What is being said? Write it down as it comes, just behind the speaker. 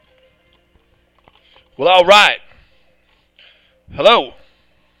Well, all right. Hello.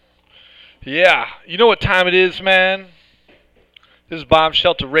 Yeah, you know what time it is, man? This is Bomb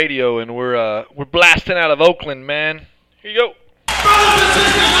Shelter Radio, and we're blasting out of Oakland, man. Here you go. Brothers and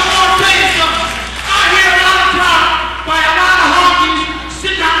sisters, I want to tell you something. I hear a lot of talk by a lot of honkies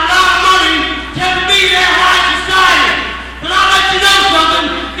sitting on a lot of money telling me they're high society. But I'll let you know something.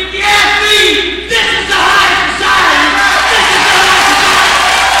 If you ask me, this is the high society. This is the high society.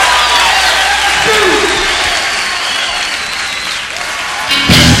 Dude.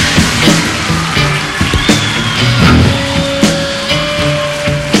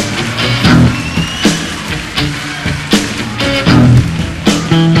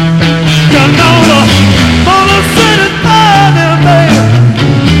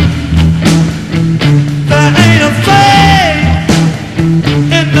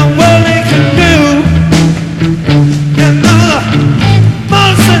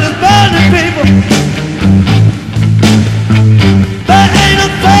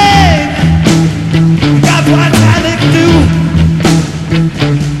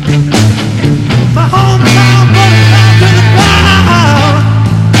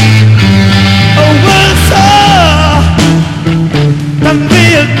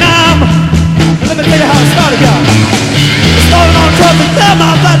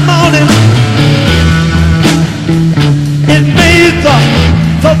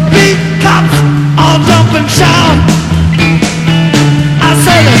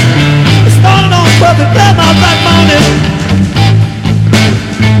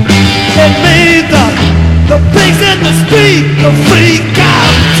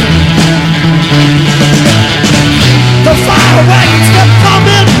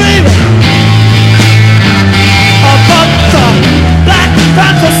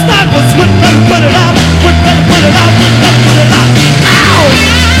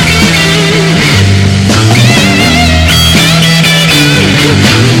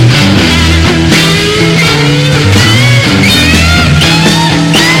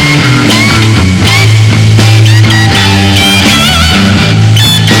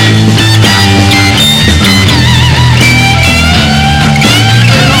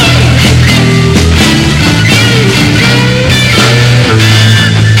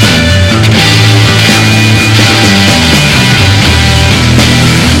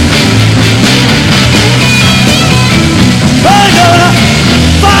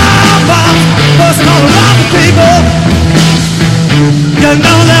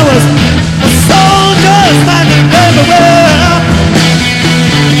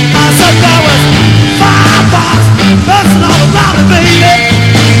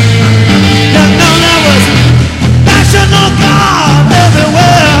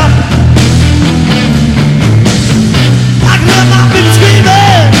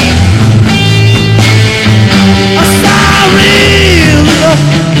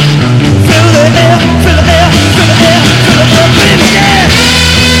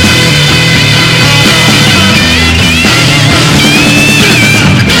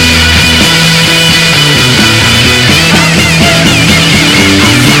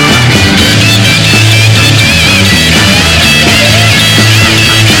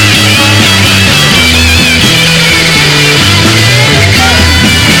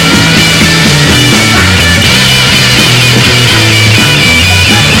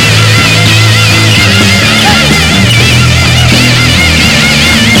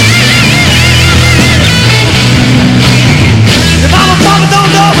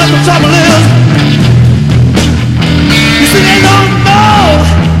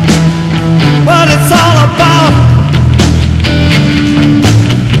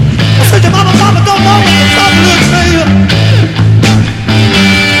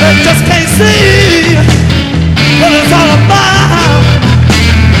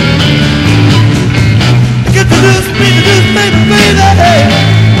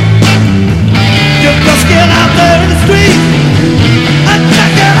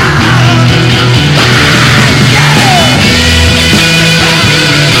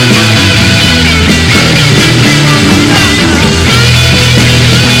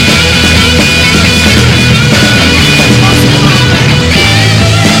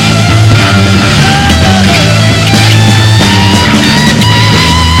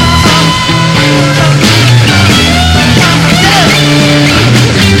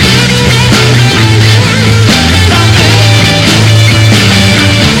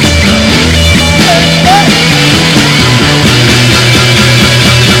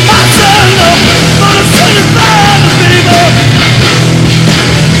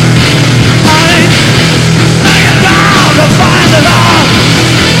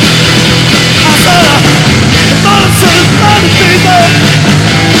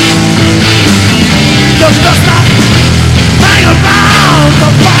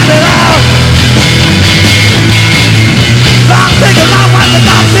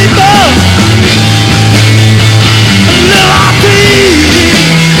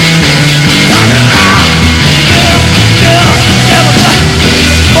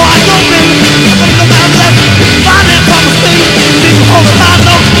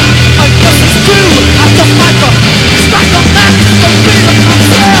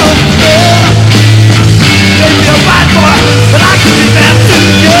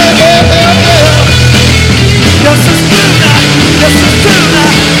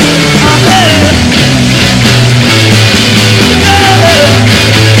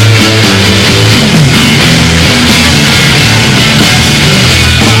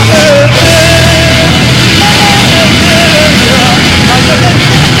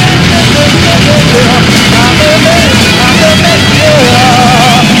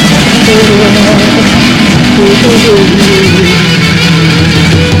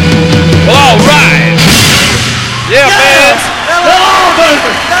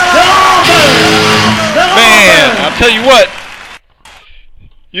 Tell you what,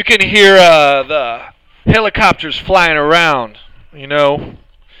 you can hear the helicopters flying around. You know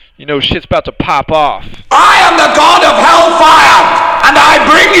shit's about to pop off. I am the god of hellfire, and I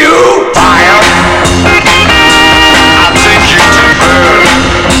bring you fire. I'll take you to burn.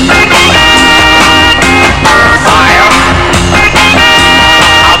 Fire.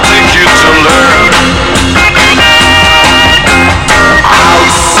 I'll take you to learn. I'll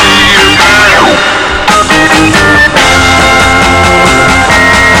see you burn.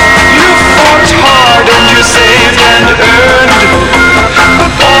 You fought hard and you saved and earned,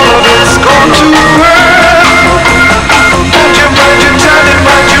 but all of it's gone to burn. And you burned eternity.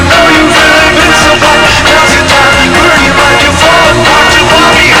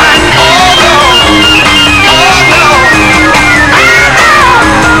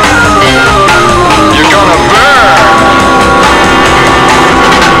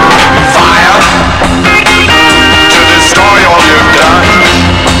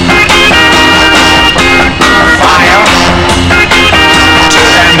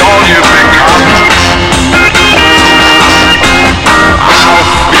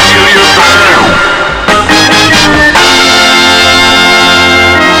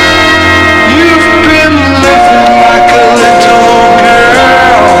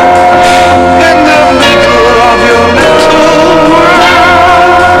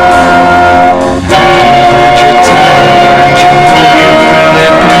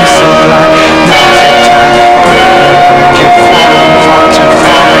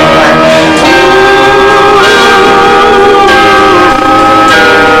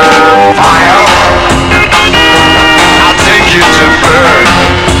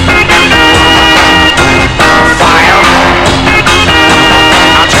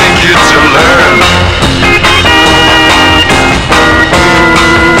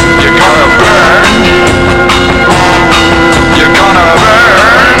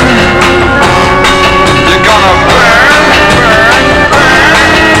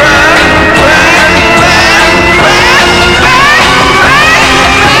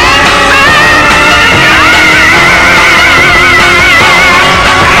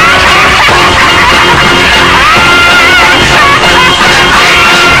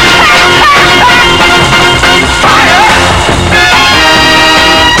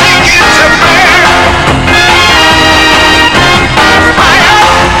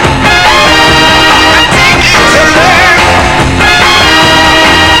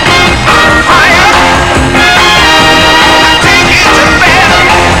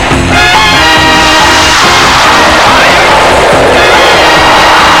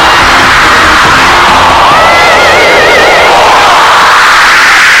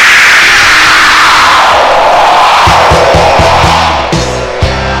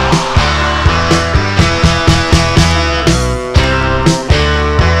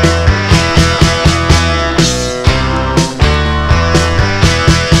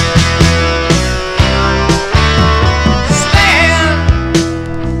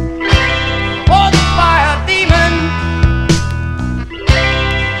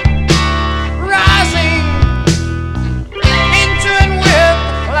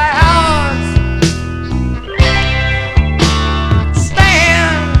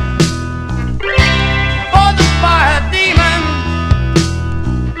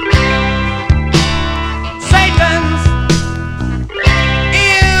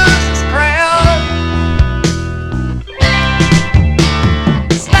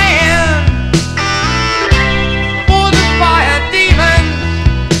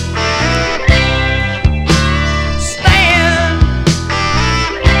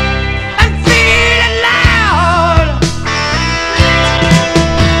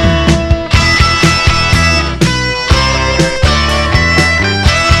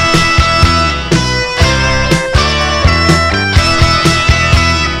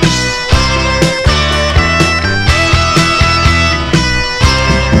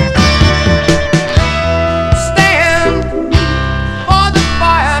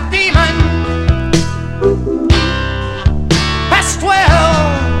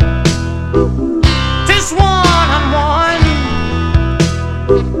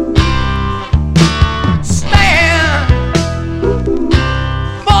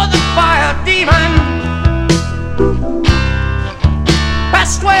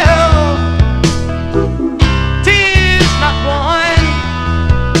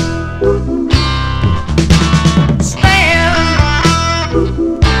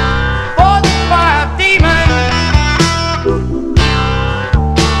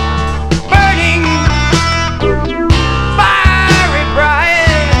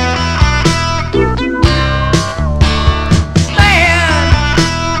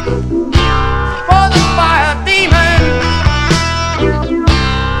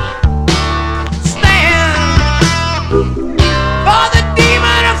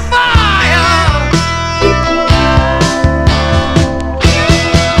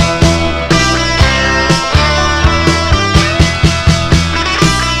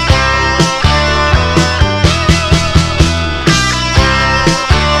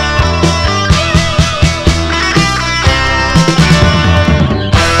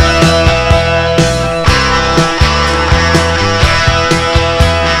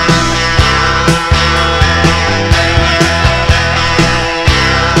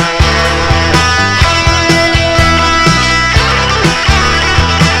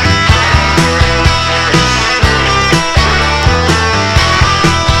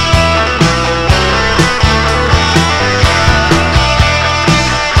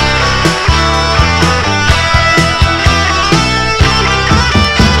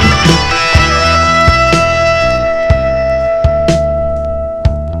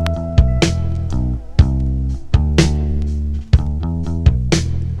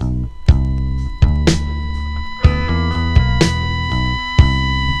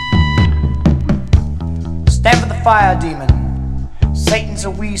 fire demon. Satan's a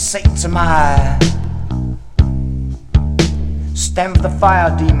we, Satan's am I. Stand for the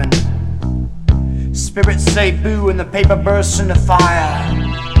fire demon. Spirits say boo and the paper bursts into fire.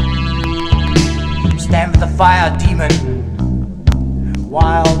 Stand for the fire demon.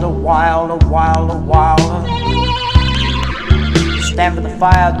 Wilder, wilder, wilder, wilder. Stand for the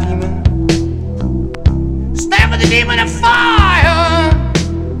fire demon. Stand for the demon of fire.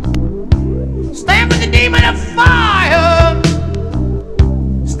 Stand for the demon of fire.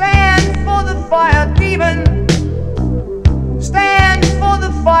 Stand for the fire demon. Stand for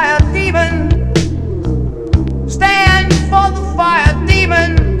the fire demon. Stand for the fire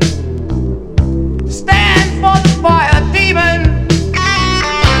demon. Stand for the fire demon.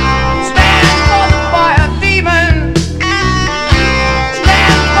 Stand for the fire demon.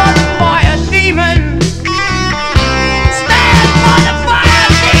 Stand for the fire demon. Stand for the fire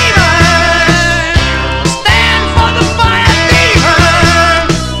demon. Stand for the fire demon.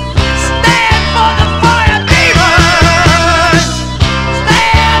 Stand for the fire demon.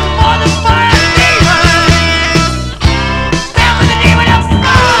 Stand for the fire demon. Stand for the demon of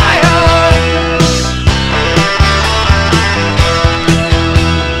fire.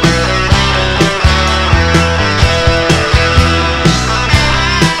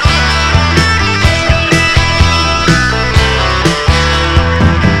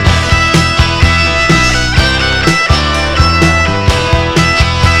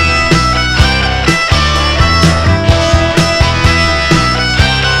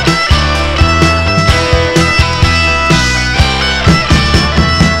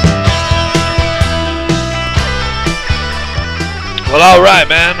 Well, all right,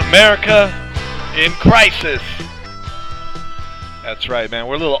 man. America in crisis. That's right, man.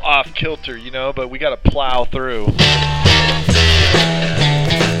 We're a little off kilter, you know, but we got to plow through.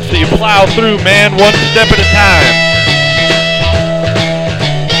 So you plow through, man, one step at a time.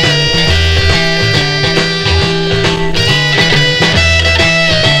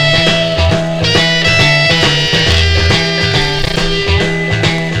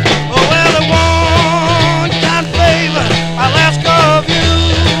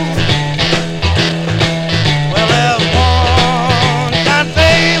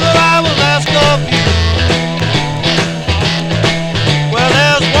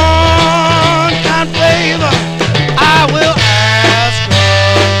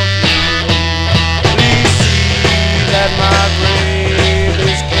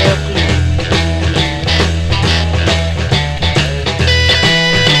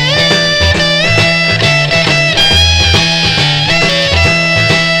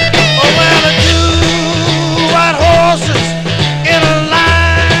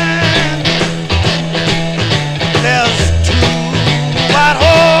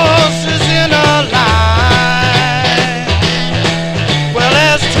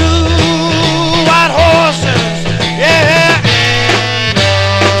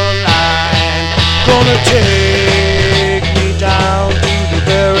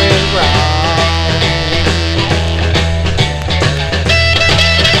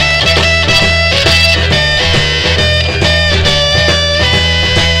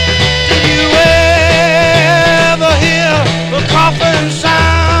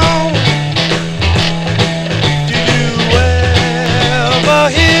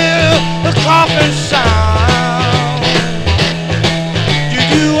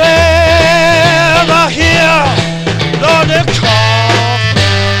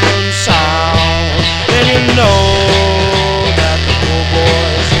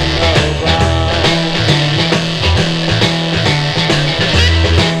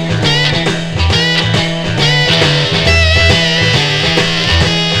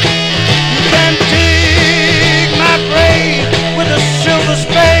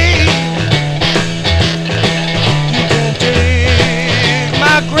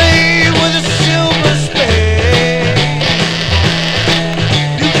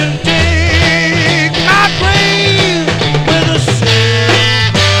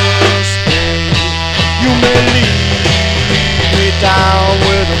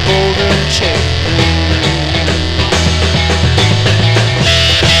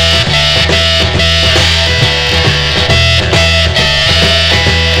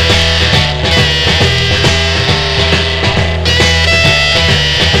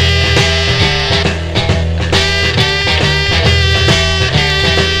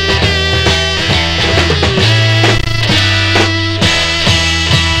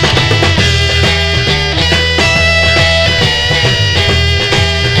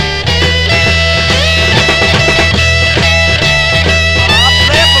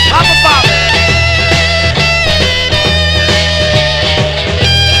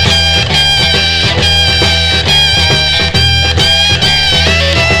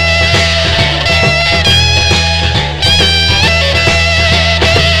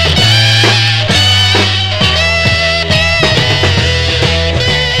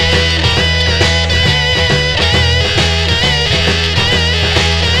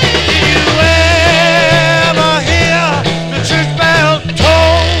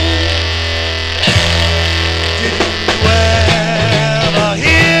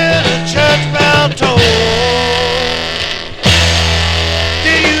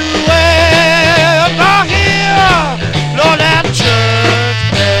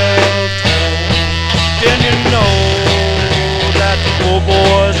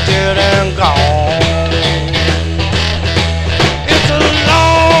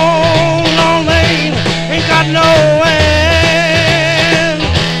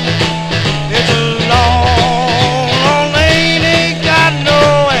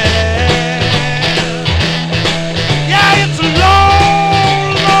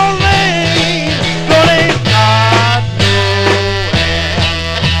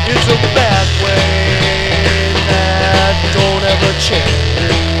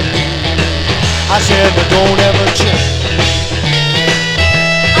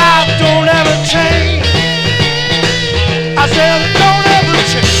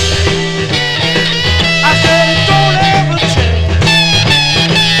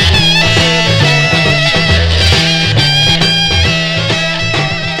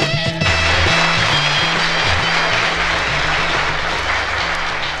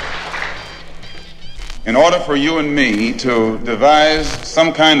 order for you and me to devise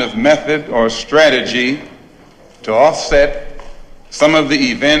some kind of method or strategy to offset some of the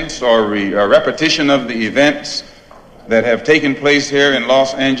events or a repetition of the events that have taken place here in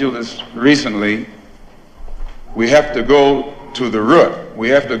Los Angeles recently, we have to go to the root. We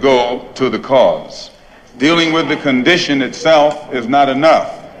have to go to the cause. Dealing with the condition itself is not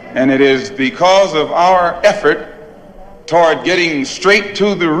enough. And it is because of our effort toward getting straight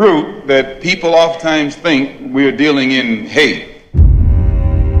to the root that people oftentimes think we're dealing in hate.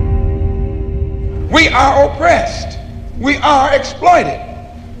 We are oppressed. We are exploited.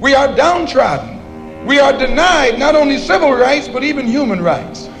 We are downtrodden. We are denied not only civil rights, but even human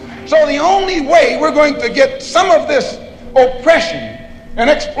rights. So the only way we're going to get some of this oppression and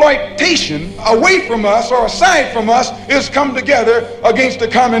exploitation away from us or aside from us is come together against the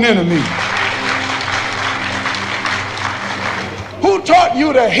common enemy. Who taught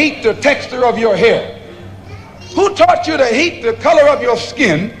you to hate the texture of your hair? Who taught you to hate the color of your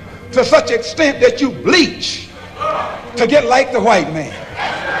skin to such extent that you bleach to get like the white man?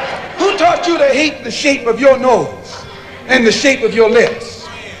 Who taught you to hate the shape of your nose and the shape of your lips?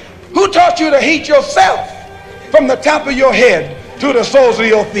 Who taught you to hate yourself from the top of your head to the soles of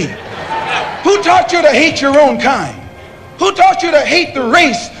your feet? Who taught you to hate your own kind? Who taught you to hate the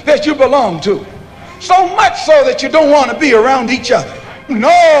race that you belong to? So much so that you don't want to be around each other.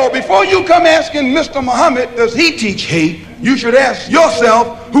 No, before you come asking Mr. Muhammad, does he teach hate? You should ask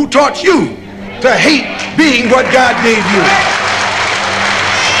yourself, who taught you to hate being what God gave you?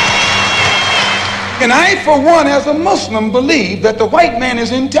 And I, for one, as a Muslim, believe that the white man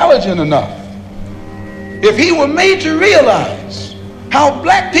is intelligent enough. If he were made to realize how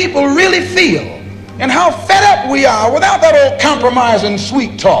black people really feel and how fed up we are without that old compromise and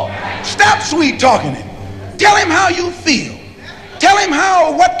sweet talk. Stop sweet talking him. Tell him how you feel. Tell him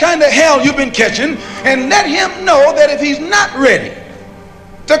what kind of hell you've been catching, and let him know that if he's not ready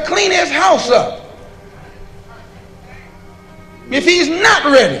to clean his house up, if he's not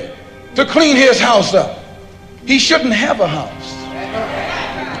ready to clean his house up, he shouldn't have a house.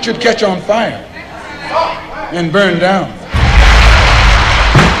 It should catch on fire and burn down.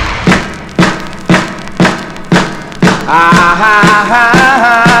 Ah ha ha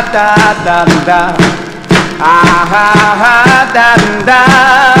da da da. Ah ha ha da da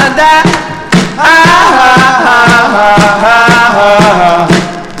da. Ah ha ha ha ha ha.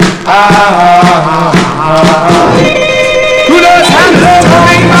 Who knows how to love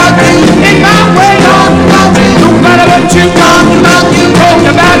in my way? No matter what you talk about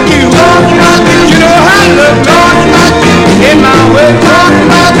you. You know how to love in my way.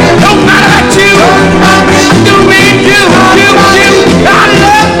 No matter what you do me, you. I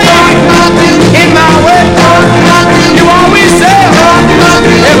love me in my way. You always say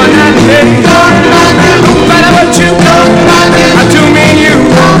every night and day. No matter what you do me, you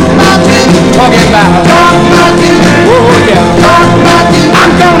talking about. Oh yeah.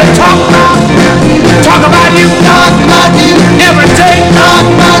 I'm gonna talk about you every day,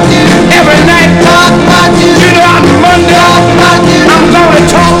 every night. You know on Monday I'm gonna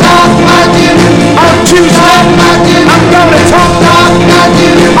talk on Tuesday I'm gonna talk on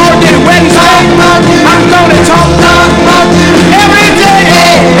Wednesday I'm gonna talk every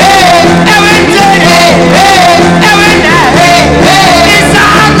day, every day, every night. It's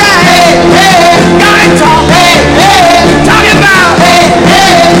alright. Gotta talk about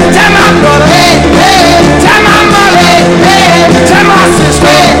tell my brother, tell my mother, tell my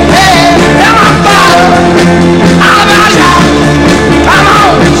sister, tell my father, all about y'all. Come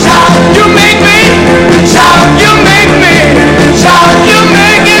on, shout. You make me shout. You make me shout. You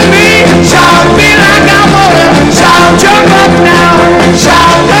making me shout. Feel like I wanna shout. Jump up now,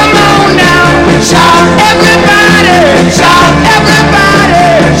 shout. Come on now, shout. Everybody, shout.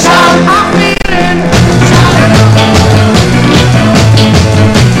 Everybody, shout. I'm feeling.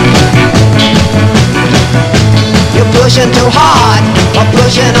 You're pushing too hard, or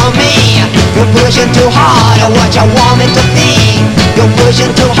pushing on me. You're pushing too hard on what you want me to be. You're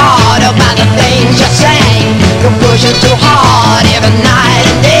pushing too hard about the things you say. You're pushing too hard every night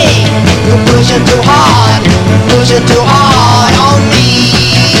and day. You're pushing too hard on me.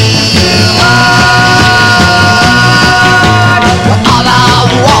 All I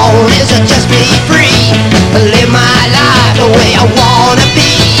want is to just be free, live my life the way I wanna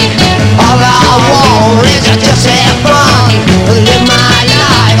be. All I want is to just have fun, live my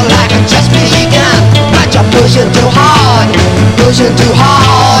life like I just begun. But you're pushing too hard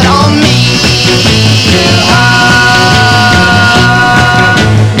on me.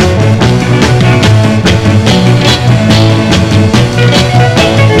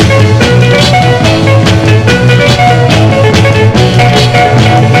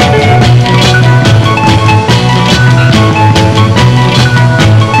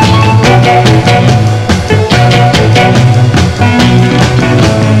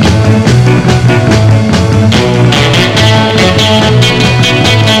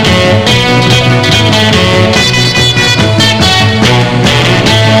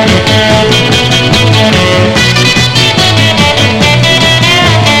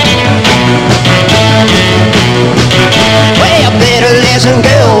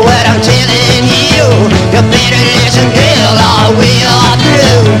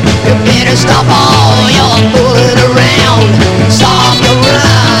 to stop all your fooling around. Stop your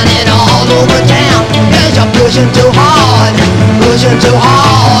running all over town, 'cause you're pushing too hard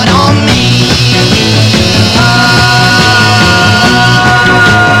on me.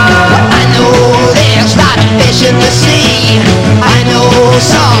 I know there's a lot of fish in the sea. I know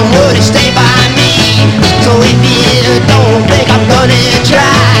some would stay by me. So if you don't think I'm gonna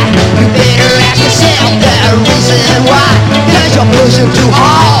try, you better ask yourself the reason why. 'Cause you're pushing too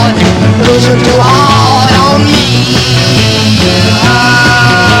hard on me. Pushing too hard on me.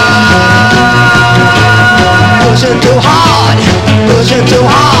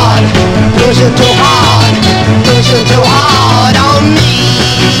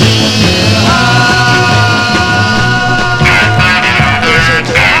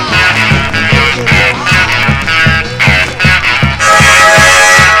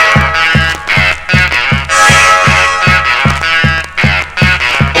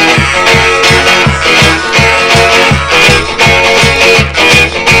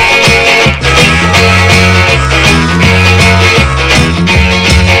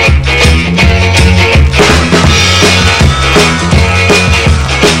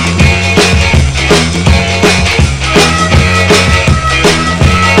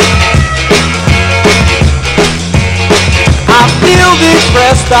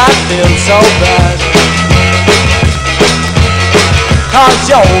 I feel so bad, 'cause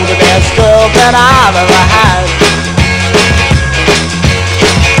you're the best girl that I've ever had.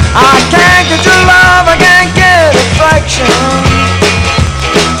 I can't get your love, I can't get affection.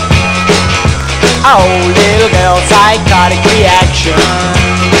 Oh, little girl, psychotic reaction.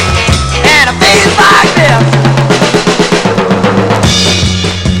 And it feels like this.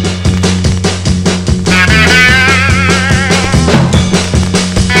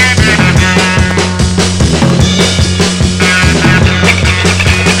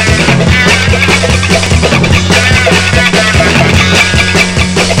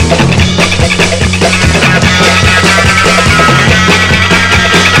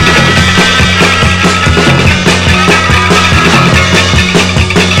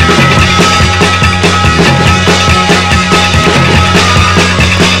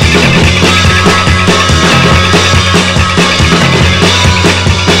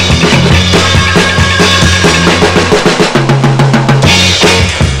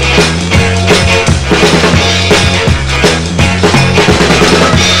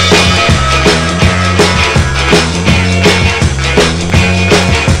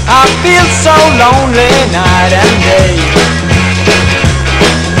 So lonely night and day.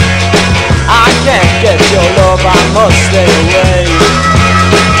 I can't get your love, I must stay away.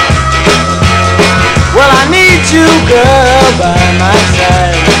 Well, I need you, girl, by my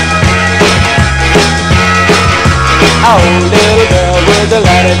side. Oh, little girl with the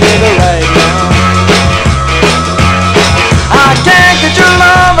light of the right now. I can't get your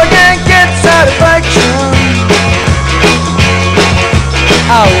love, I can't get satisfaction.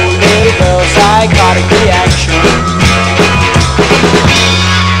 Oh, little girl, psychotic reaction.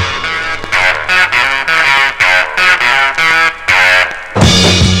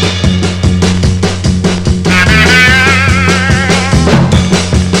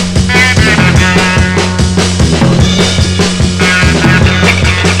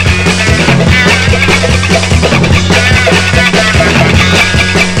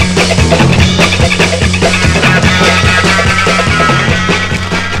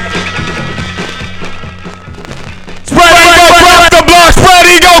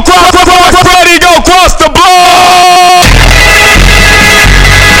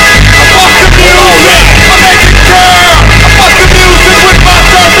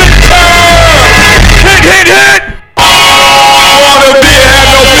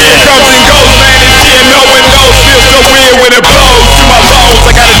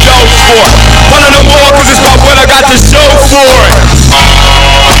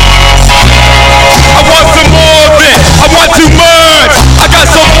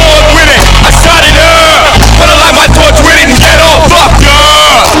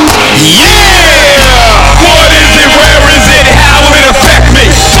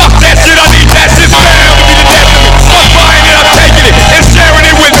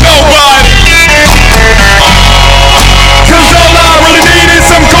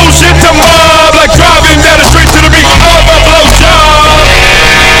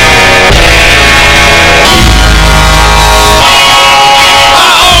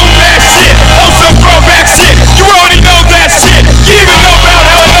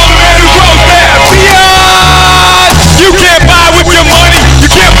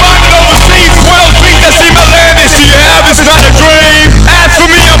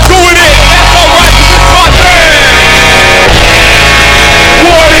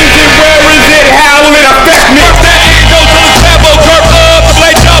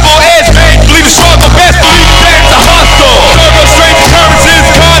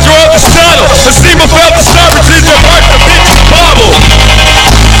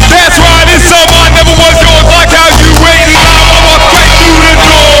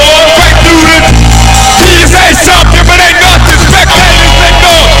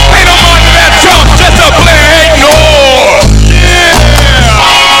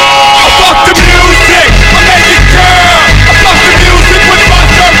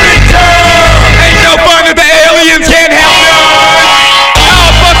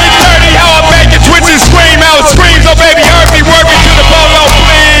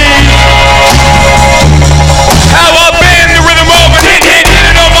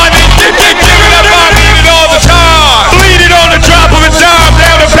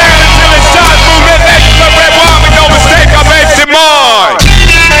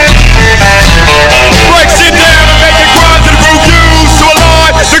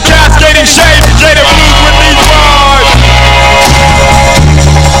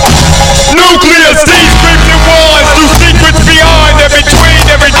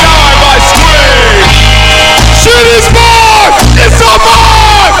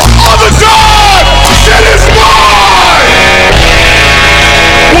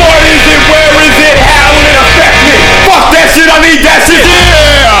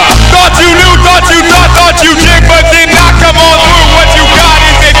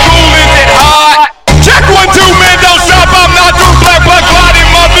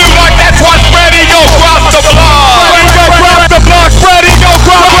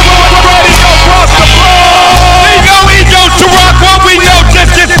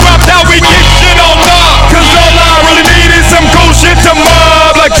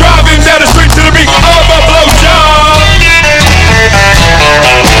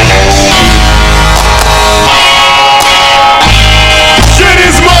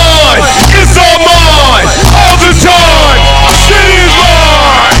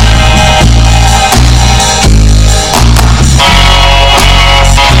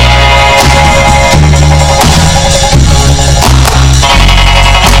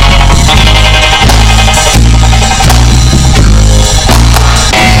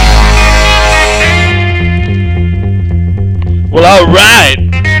 Well, alright.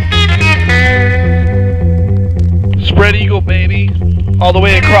 Spread Eagle, baby. All the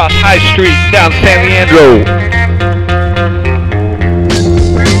way across High Street, down San Leandro.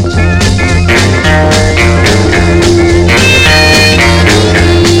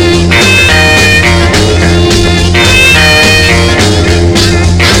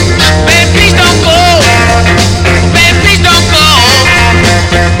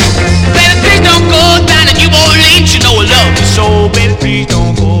 So baby, please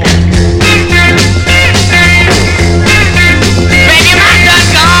don't go. Baby, your mind done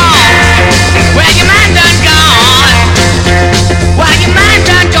gone. Well, your mind done gone. Well, your mind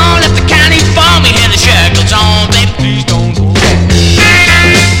done gone. Left the county for me and the shackles on. Baby, please don't go.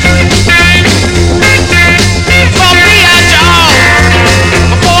 For be a dog.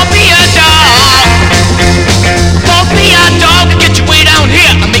 For be a dog. For be a dog to get you way down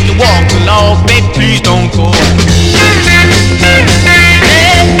here and make you walk along. Baby, please don't go.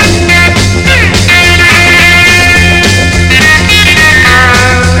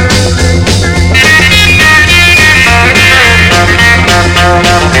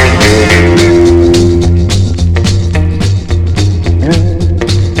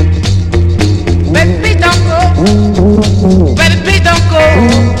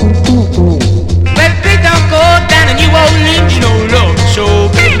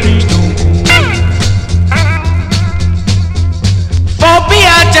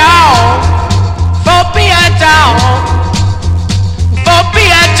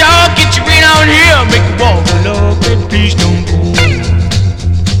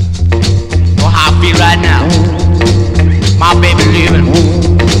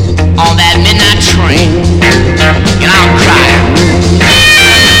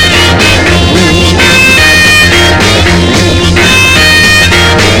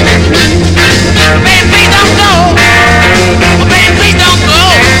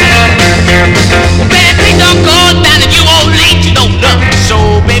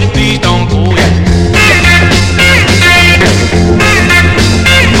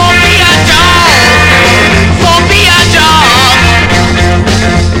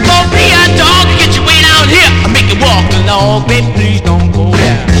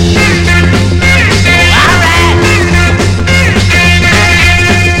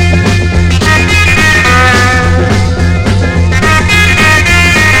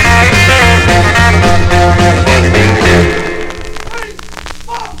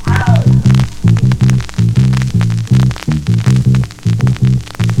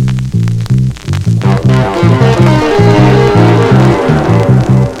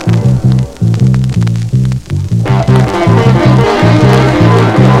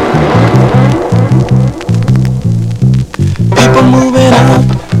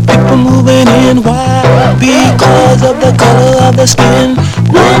 The skin,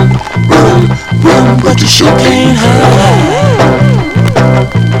 run, but you sure can't hide.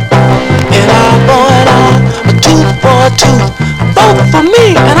 An eye for an eye, a tooth for a tooth, both for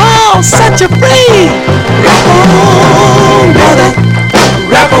me, and I'll set you free. Rap on, brother,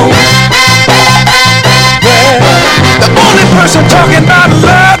 rap on. Well, the only person talking about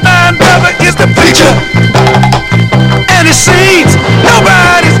love, my brother, is the preacher. And it seems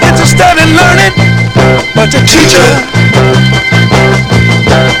nobody's interested in learning but the teacher.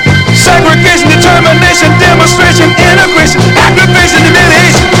 Segregation, determination, demonstration, integration, aggravation,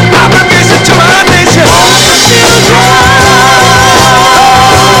 humiliation, obligation to my nation.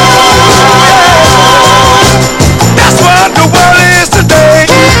 That's what the world is today.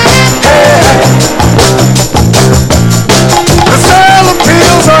 The sale of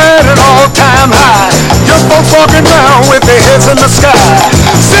pills are at an all-time high. Young folks walking around with their heads in the sky.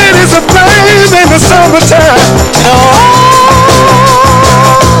 Cities aflame in the summertime.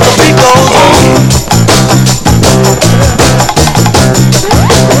 The beat goes on.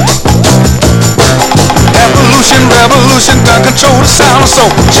 Evolution, revolution, gun control the sound of soul.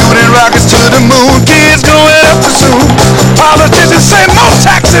 Shooting rockets to the moon, kids growing up too soon. Politicians say more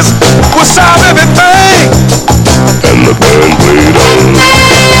taxes will solve everything. And the band played on.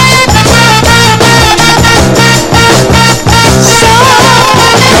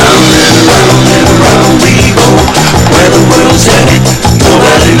 Round and around we go. Where the world's headed,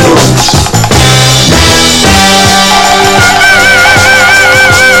 nobody knows.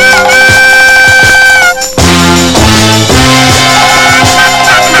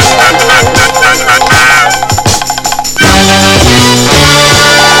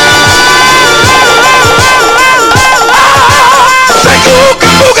 Thank you.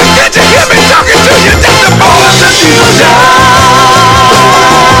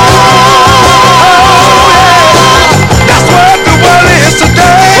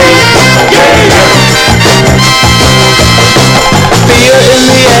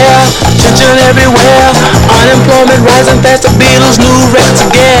 cigarettes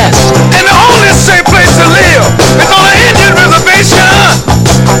or gas. And the only safe place to live is on an Indian reservation.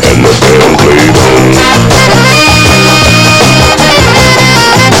 And the band played on.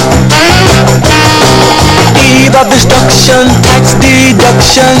 Eve of destruction, tax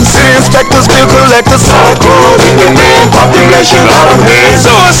deductions. Inspectors, bill collectors, cycling the man population out of hand.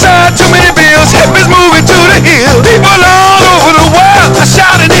 Suicide, too many bills, hippies moving to the hills. People all over the world are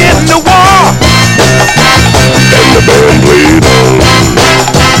shouting in the war. And the band played on.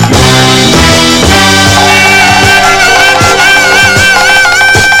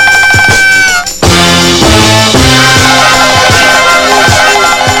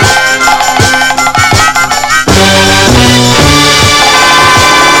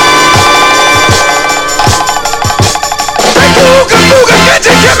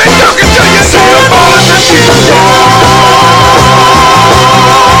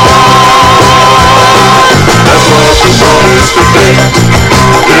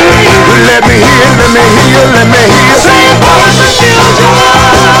 Let me hear, let me hear, let me hear. Sing boys and children.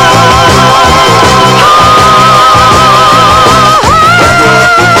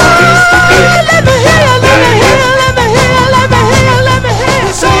 Let me hear, let me hear, let me hear, let me hear, let me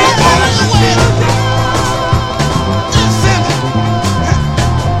hear. Sing boys and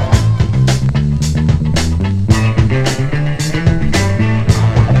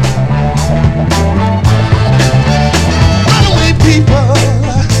runaway people.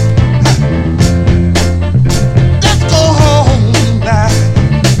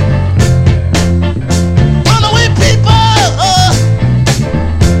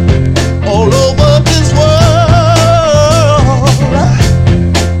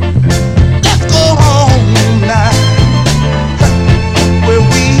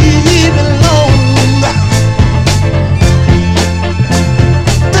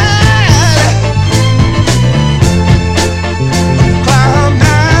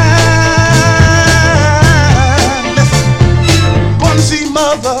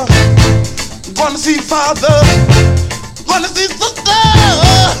 Wanna see father, wanna see sister,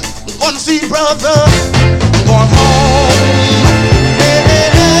 wanna see brother. I'm going home, hey, hey,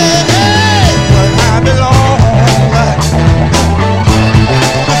 hey, hey, where I belong.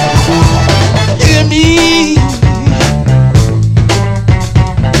 Hear me,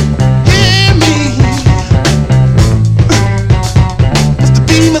 hear me. Mr. B,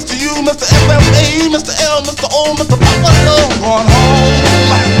 Mr. U, Mr. FFA, Mr. L, Mr. O, Mr. Buffalo. I'm going home.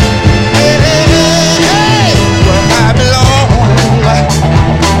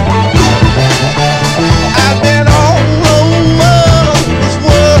 I've been all over this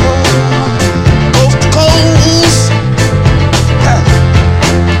world, coast to coast,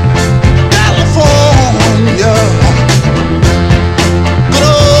 California, good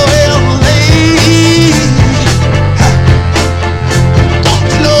old LA. Don't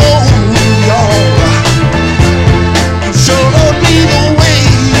you know, y'all, you showed me the way.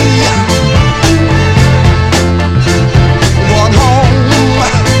 Going home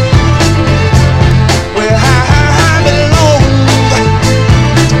where I belong.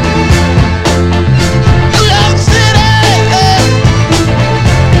 New York City,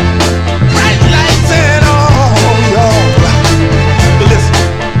 bright lights and all, y'all. But listen,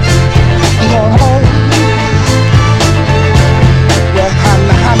 I'm going home where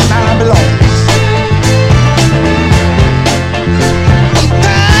I belong. I'm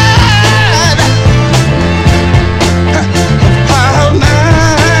tired of Wild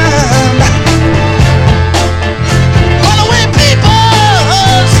Nine. Runaway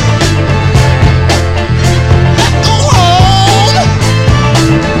peoples, let's go home.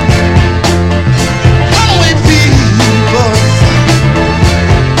 Runaway peoples,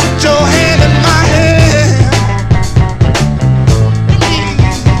 put your hand in my hand.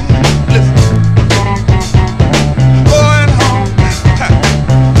 Listen, going home,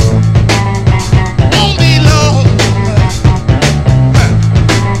 won't be long.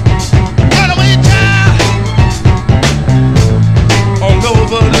 Runaway child, all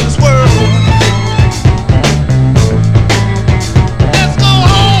over this world. Let's go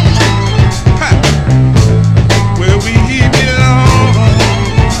home, where we belong.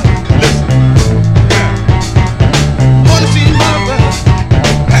 Listen, wanna see mother,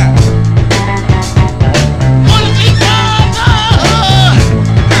 wanna see father,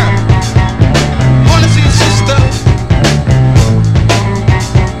 wanna see sister,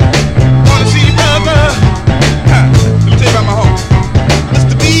 wanna see brother. Let me tell you about my home.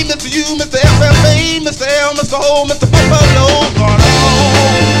 Mr. B, Mr. U, Mr. FFA, Mr. L, Mr. O, Mr. Buffalo. Going home.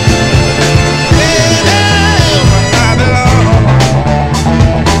 Hey, hey, where I belong.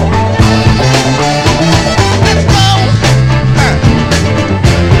 Let's go.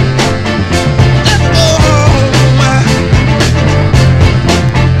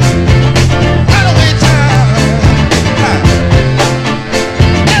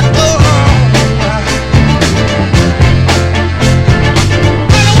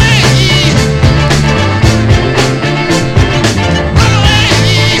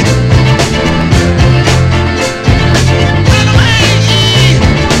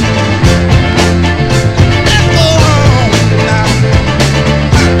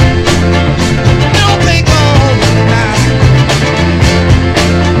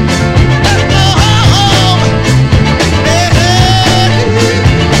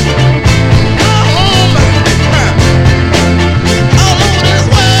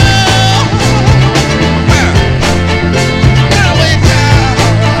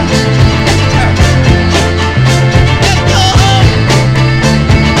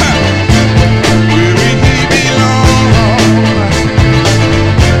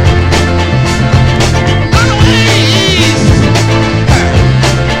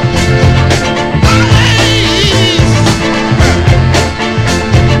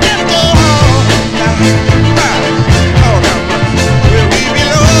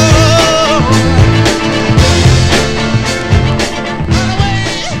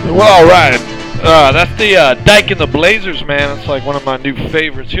 Well, all right. That's the Dyke and the Blazers, man. It's like one of my new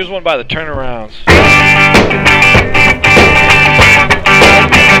favorites. Here's one by the Turnarounds.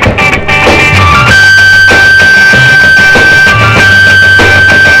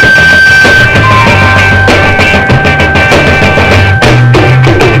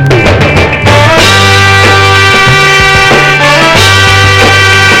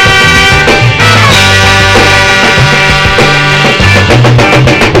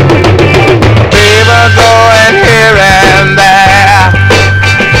 Going here and there,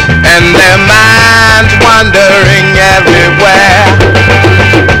 and their minds wandering everywhere,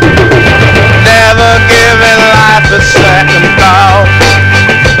 never giving life a second thought.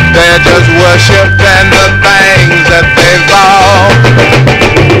 They're just worshiping the things that they bought.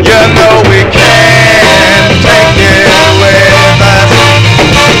 You know we can't take it with us.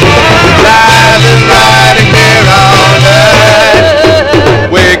 Driving right here on earth,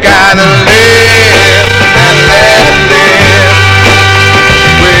 we gotta live.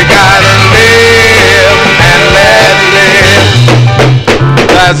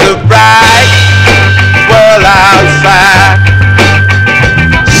 There's a bright world outside.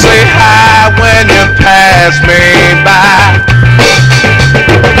 Say hi when you pass me by.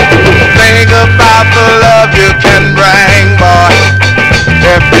 Think about the love you can bring, boy,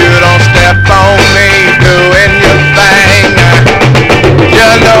 if you don't step on me doing your thing. You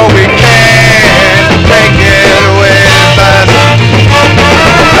know we can't take it with us.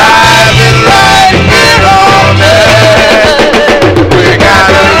 Driving right here on earth. We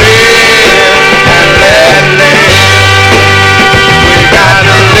gotta live and let live. We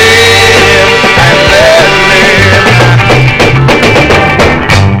gotta live and let live.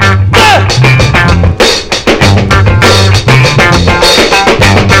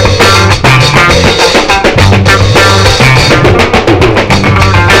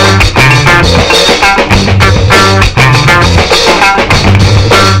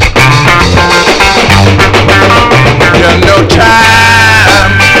 You know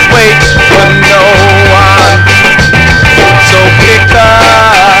time waits for no one, so pick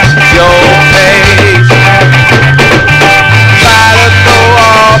up your pace. Try to throw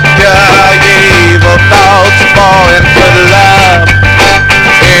off your evil thoughts, boy, and put love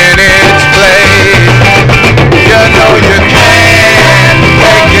in its place. You know you can't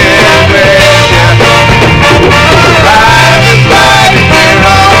take it with you. Life is right here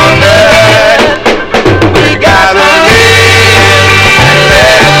on earth. We gotta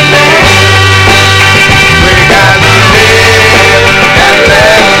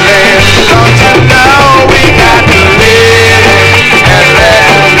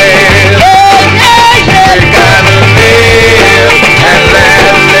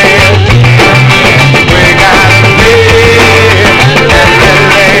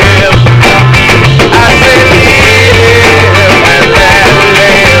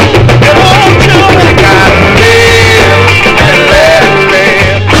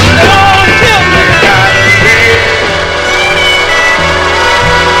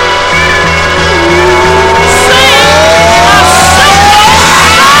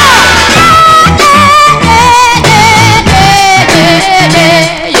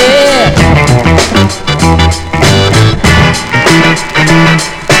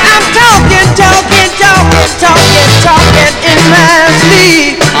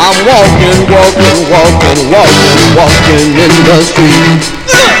walking in the street.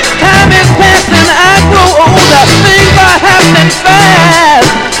 Time is passing, I grow older, things are happening fast.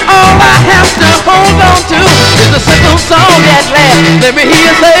 All I have to hold on to is a simple song at last. Let me hear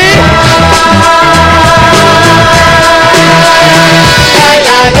you say,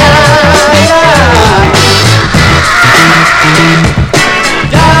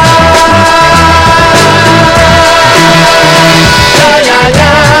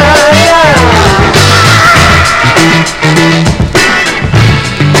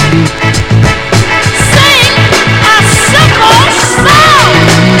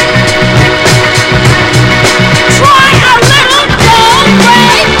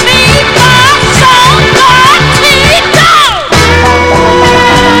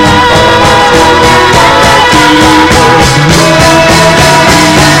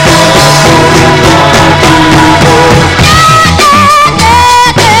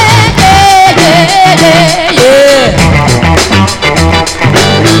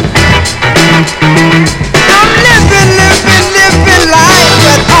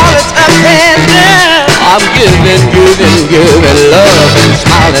 giving love and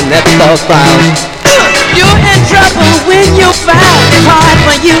smiling at the frown. You're in trouble when you find it's hard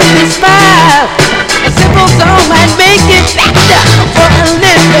for you to smile. A simple song might make it better for a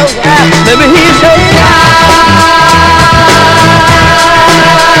little Let me hear you say,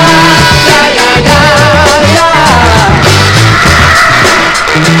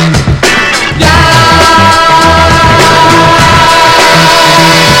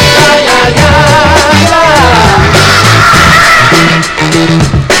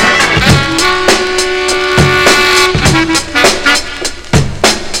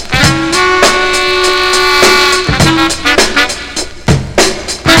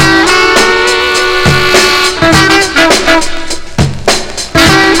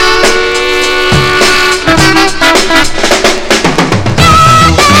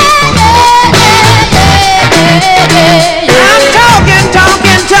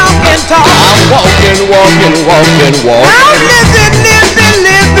 walking. I'm living love.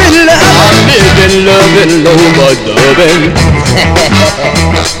 I'm living, loving, loving.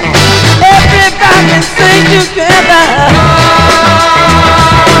 Everybody sing together.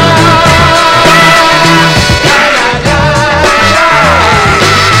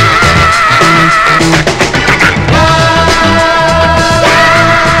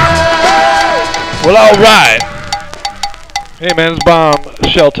 Well, all right. Hey, man, it's Bomb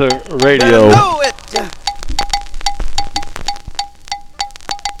Shelter Radio.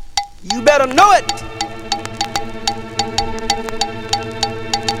 You better know it.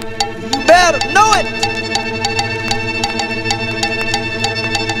 You better know it.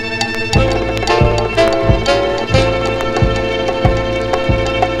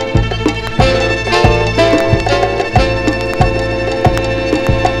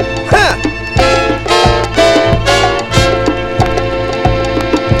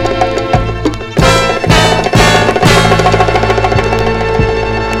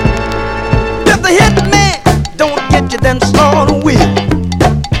 Then slaughter with.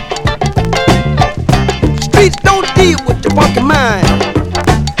 Streets don't deal with your funky mind.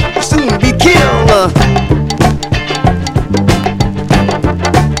 You'll soon be killed.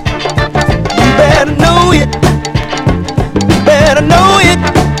 You better know it. You better know it.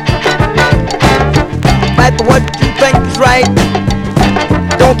 Fight for what you think is right.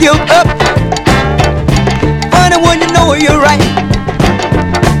 Don't give up. Funny when you know you're right.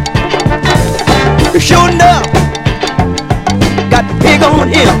 You're sure enough. Got the pig on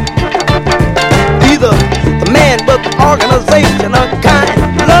him. Either the man with the organization or kind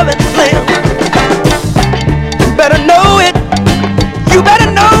loving slim. You better know it. You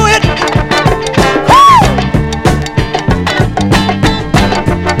better know it. Woo!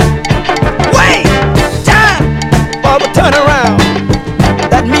 Wait, time for the turnaround.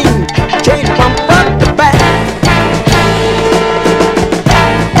 That means change from front to back.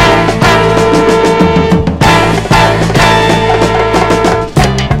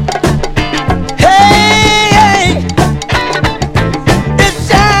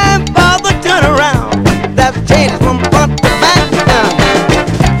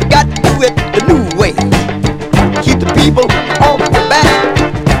 People off the back.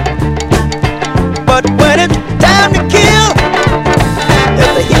 But when it's time to kill,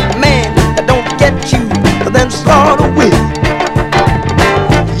 there's a hit man that don't get you, then slaughter with.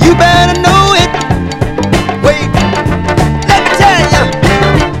 You better know it. Wait, let me tell you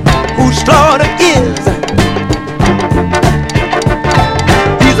who slaughter is.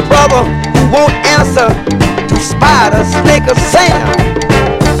 He's a brother who won't answer to spider, snake, or Sam.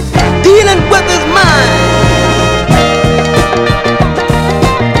 Dealing with his mind.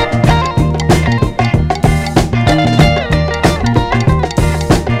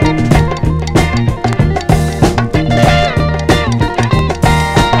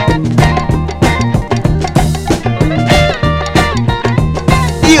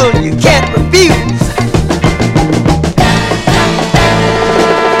 You can't refuse.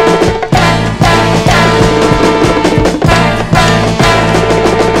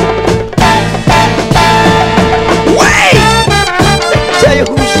 Wait! Tell you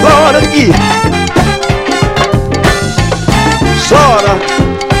who Slaughter is. Slaughter.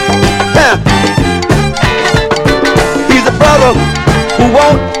 He's a brother who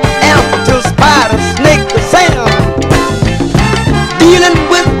won't answer to spider, snake, or Sam. Dealing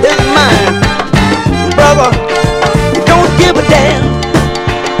with his mind. Brother, you don't give a damn.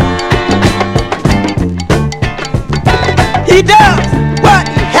 He does what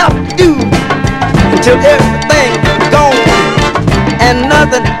he has to do until everything's gone and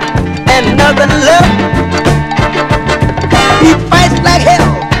nothing left. He fights like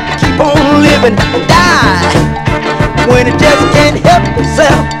hell, keep on living and die when he just can't help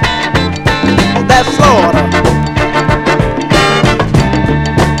himself. That's Slaughter.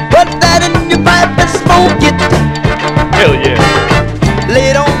 Put that in your pipe and smoke it. Hell yeah. Lay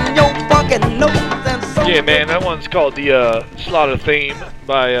it on your funky called the Slaughter Theme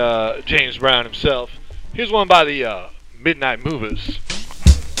by James Brown himself. Here's one by the Midnight Movers.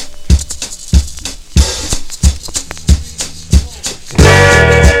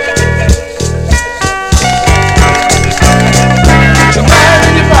 Your mind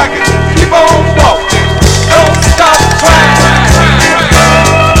in your pocket, keep on walking, don't stop trying.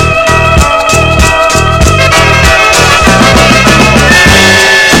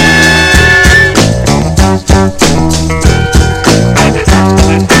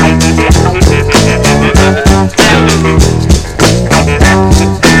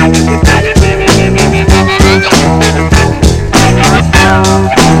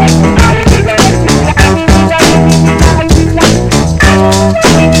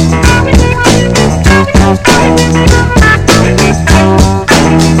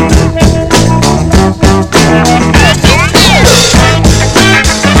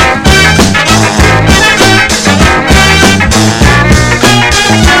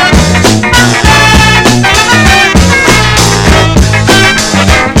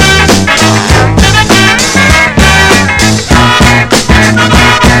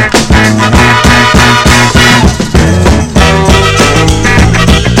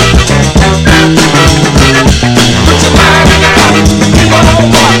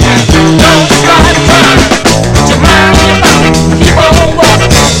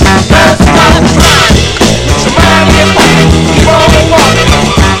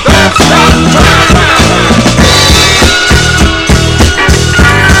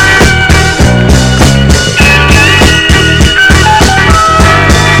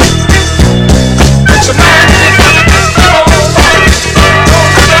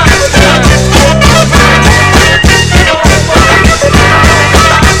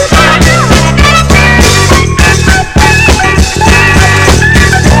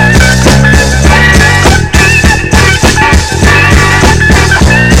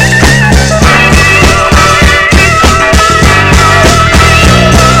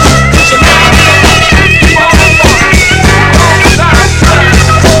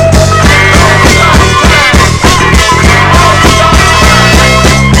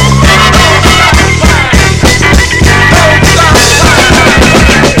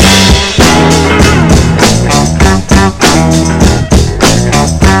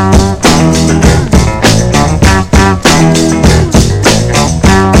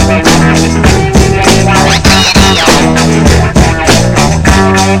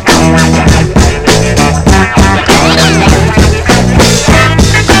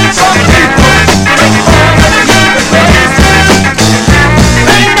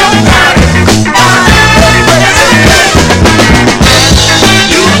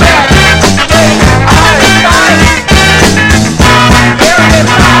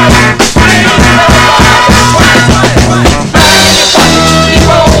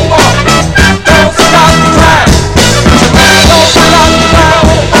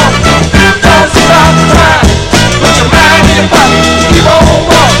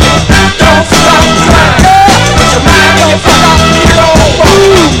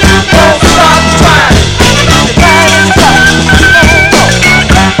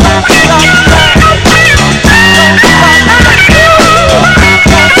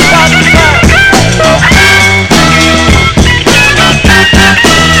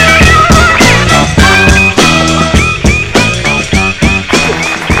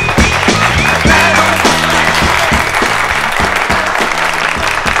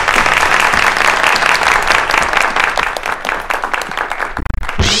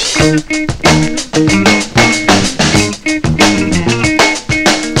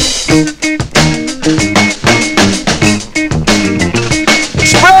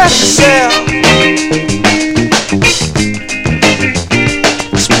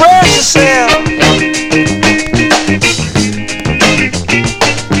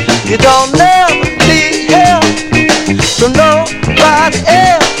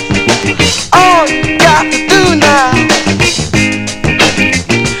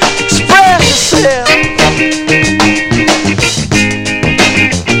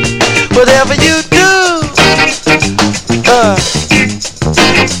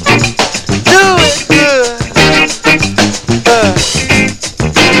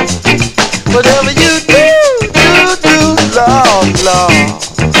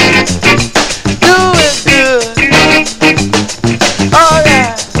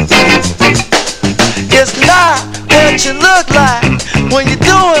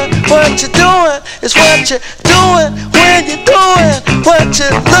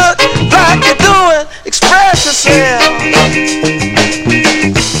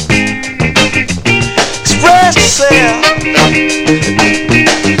 Express yourself.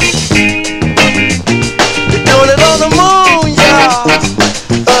 They're doing it on the moon, y'all.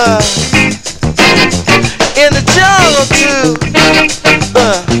 In the jungle too.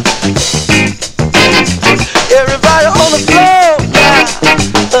 Everybody on the floor now.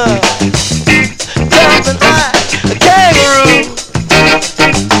 Jumping like a kangaroo.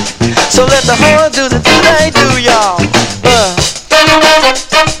 So let the horn do the do they do, y'all.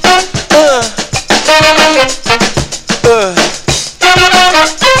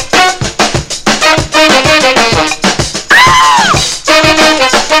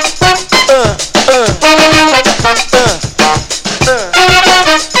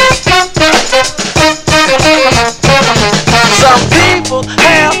 Some people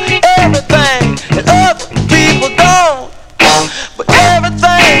have everything and other people don't. But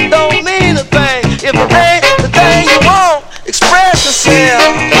everything don't mean a thing if it ain't the thing you want. Express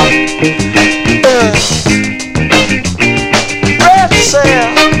yourself. Express yourself.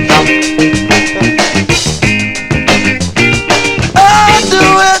 Oh, do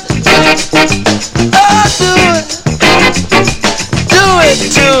it. Oh, do it. Do it,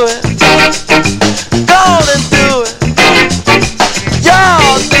 do it. Go on and do it.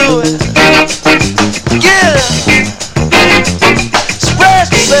 Y'all do it. Get it. Express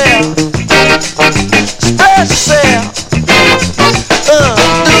yourself. Express yourself.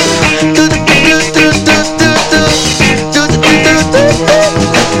 Do the do do do do do do do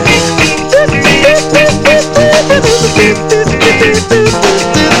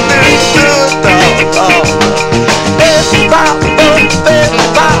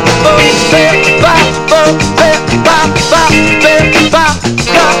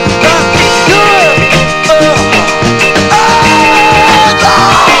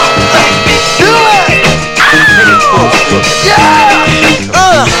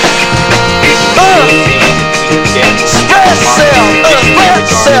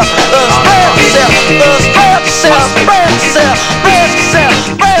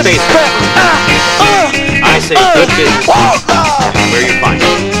I say good business where you find it.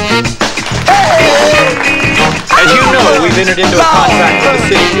 As you know, we've entered into a contract with the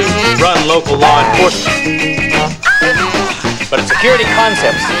city to run local law enforcement. But at Security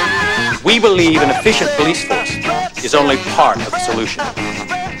Concepts, we believe an efficient police force is only part of the solution.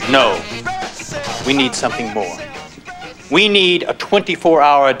 No, we need something more. We need a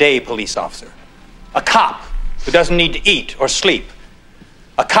 24-hour-a-day police officer. A cop who doesn't need to eat or sleep.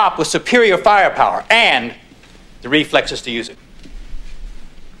 A cop with superior firepower and the reflexes to use it.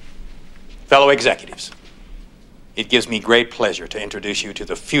 Fellow executives, it gives me great pleasure to introduce you to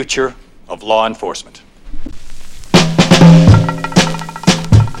the future of law enforcement.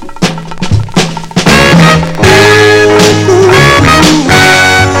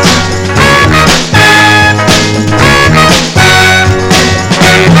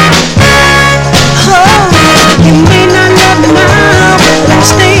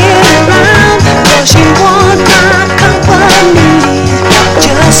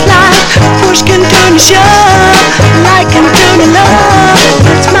 Just like push can turn to shove, like can turn to love.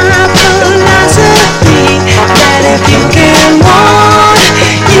 It's my philosophy.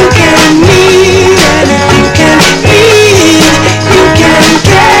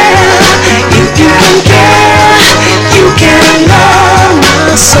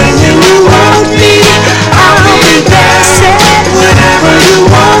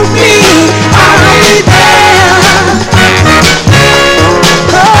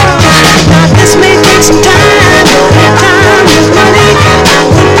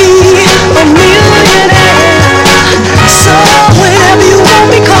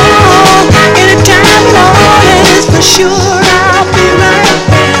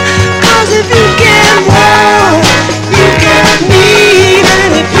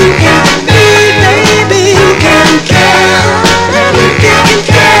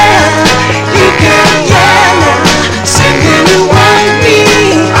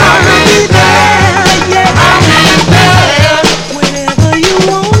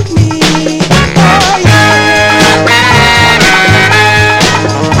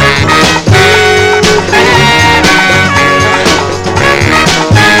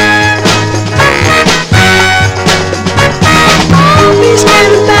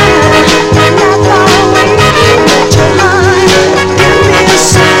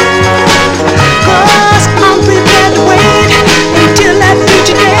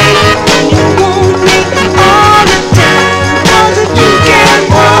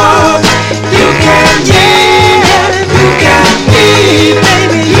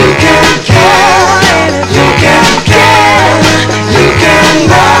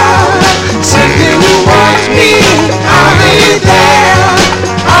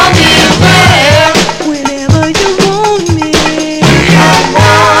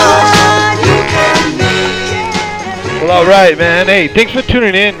 All right, man. Hey, thanks for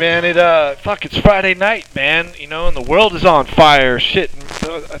tuning in, man. It's Friday night, man. You know, and the world is on fire. Shit.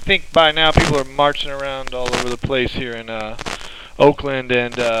 I think by now people are marching around all over the place here in Oakland,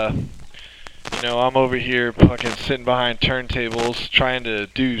 and you know, I'm over here fucking sitting behind turntables trying to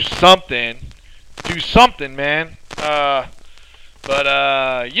do something. Do something, man. But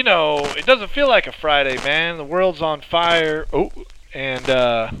you know, it doesn't feel like a Friday, man. The world's on fire. Oh, and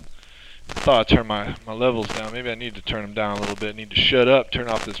I thought I'd turn my levels down. Maybe I need to turn them down a little bit. I need to shut up, turn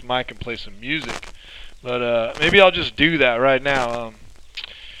off this mic, and play some music. But maybe I'll just do that right now.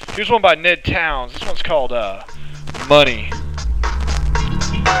 Here's one by Ned Towns. This one's called Money.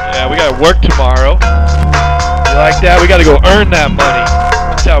 Yeah, we gotta work tomorrow. You like that? We gotta go earn that money.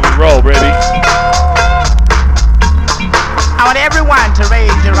 That's how we roll, baby. I want everyone to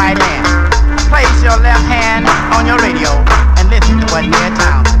raise your right hand. Place your left hand on your radio and listen to what Ned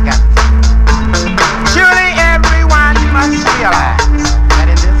Towns has got to say. Surely everyone must realize that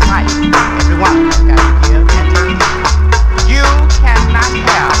in this life, everyone has got to give and take. You cannot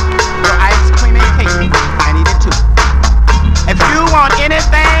have your ice cream and cake and eat it too. If you want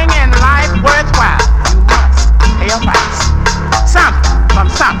anything in life worthwhile, you must pay a price. Something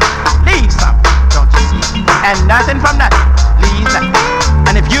from something, leave something, don't you see? And nothing from nothing.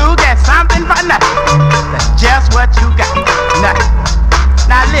 And if you get something for nothing, that's just what you got. Nothing.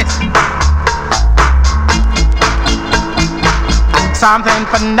 Now listen. Something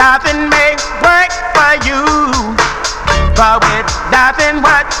for nothing may work for you, but with nothing,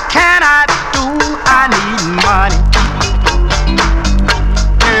 what can I do? I need money.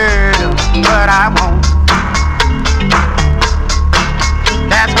 Girl, what I want.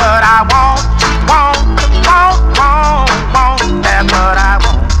 That's what I want. That's what I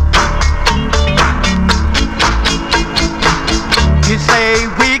want. You say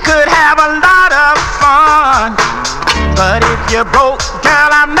we could have a lot of fun, but if you're broke,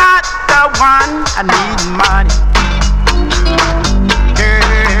 girl, I'm not the one. I need money.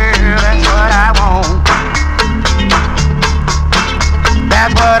 Girl, that's what I want.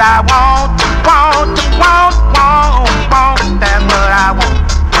 That's what I want. That's what I want.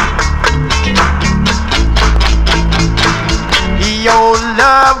 Your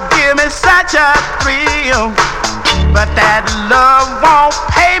love give me such a thrill, but that love won't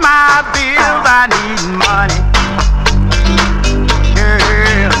pay my bills. I need money.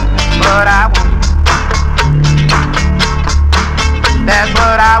 Girl, what I want. That's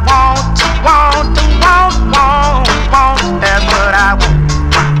what I want. That's what I want.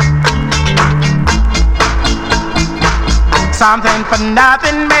 Something for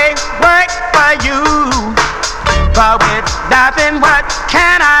nothing may work for you, but with nothing, what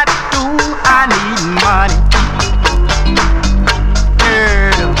can I do? I need money.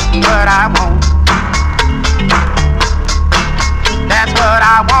 Girl, what I want. That's what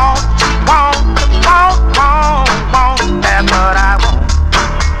I want. That's what I want.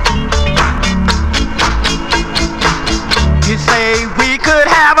 You say we could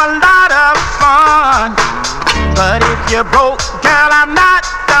have a lot of fun, but if you're broke, girl, I'm not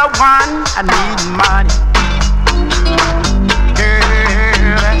the one. I need money.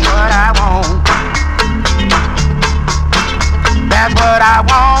 That's what I want. That's what I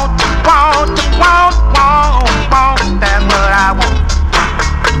want. That's what I want.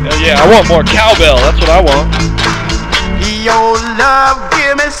 Hell yeah, I want more cowbell. That's what I want. Your love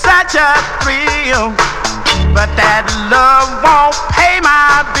give me such a thrill, but that love won't pay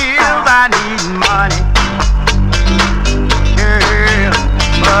my bills. I need money. Girl,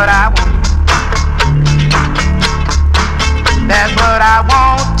 what I want. That's what I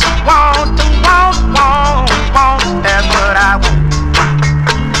want. That's what I want.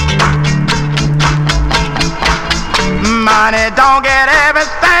 Money don't get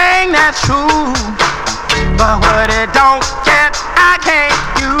everything, that's true, but what it don't get, I can't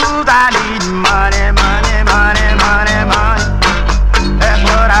use. I need money. That's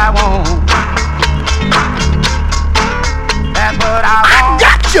what I want. That's what I want. I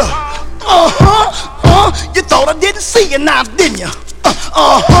got you. You thought I didn't see you now, didn't you?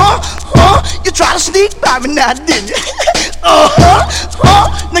 You tried to sneak by me now, didn't you?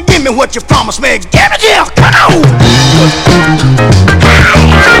 Now give me what you promised me. Give it here, come on.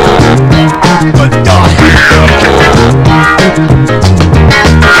 Good God.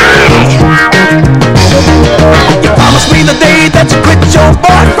 You promised me the day that you quit your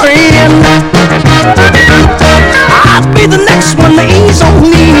boyfriend, I'd be the next one to ease on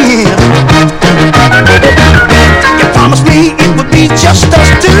me. You promised me it would be just us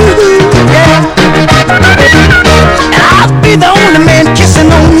two, yeah. And I'd be the only man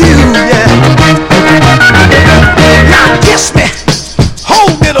kissing on you, yeah. Now Trust me,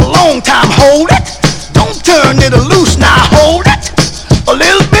 hold it a long time, hold it. Don't turn it loose, now hold it. A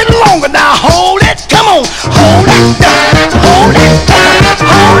little bit longer, now hold it. Come on, hold it, hold it, hold it,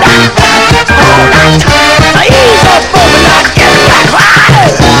 hold it. Now ease up on me, now get back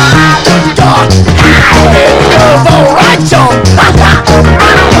right. It goes all right, y'all.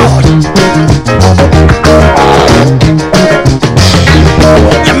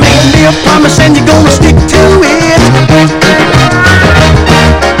 You made me a promise and you're gonna stick to it.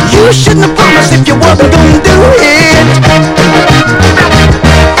 You shouldn't have promised if you wasn't gonna do it.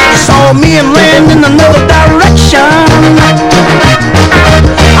 You saw me and land in another direction.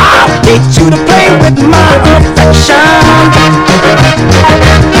 I'll teach you to play with my affection.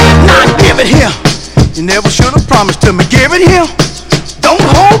 Now give it here. You never should have promised to me. Give it here. Don't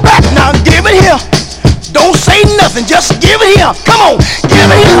hold back. Now give it here. Don't say nothing. Just give it here. Come on.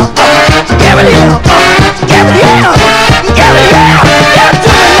 Give it here. Give it here. Give it here. Give it here. Give it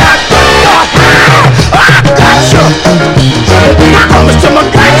to me now. Good God. I got you. You promised to me.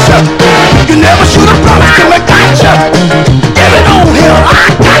 Got you. You never should have promised to me. Got you. Give it on here.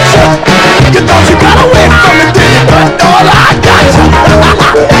 I got you. You thought you got away from me, did you? But daughter, I got you.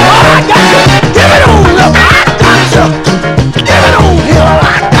 I got you. Give it on up. I got you. Give it on here.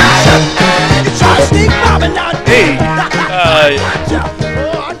 I got you. You try to sneak bobbing out. Hey,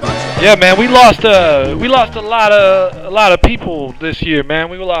 yeah, man, we lost a lot of people this year, man.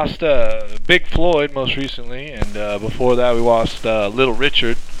 We lost Big Floyd most recently, and before that we lost Little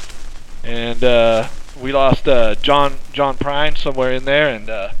Richard, and we lost John Prine somewhere in there,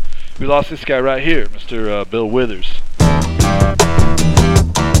 and we lost this guy right here, Mr. Bill Withers.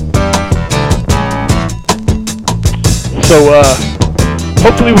 So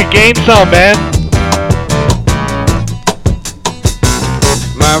hopefully we gained some, man.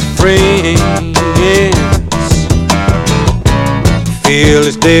 My friend, yes, feel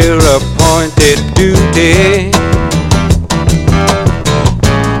it's their appointed duty.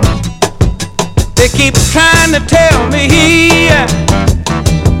 They keep trying to tell me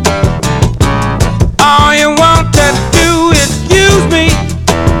all you want to do is use me.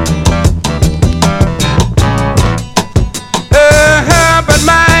 But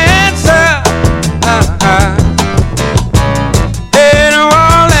my answer ain't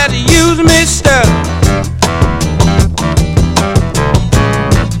all that use me stuff.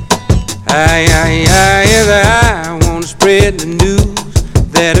 I wanna spread the news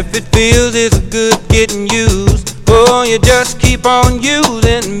that if it feels it's good getting used, oh, you just keep on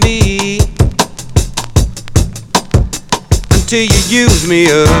using me until you use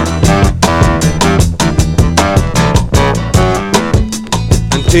me up.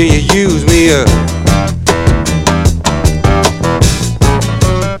 Until you use me up.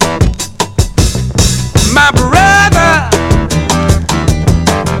 My brother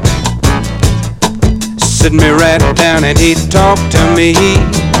sit me right down and he talked to me.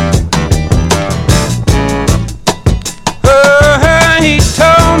 Oh, he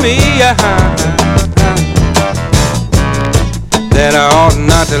told me that I ought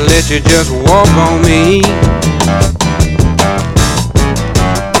not to let you just walk on me.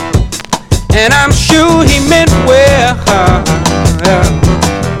 And I'm sure he meant well.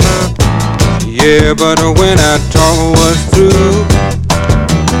 Yeah, but when our talk was through,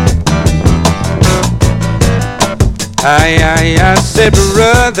 I said,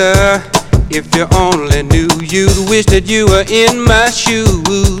 brother, if you only knew, you'd wish that you were in my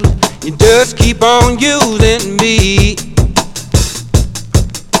shoes. You just keep on using me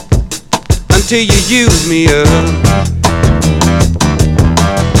until you use me up.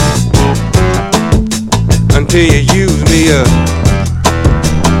 Until you use me up.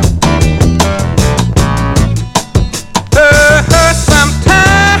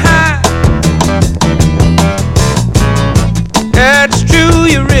 Sometimes that's true,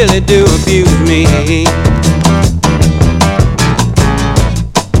 you really do abuse me.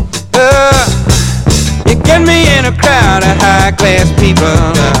 You get me in a crowd of high-class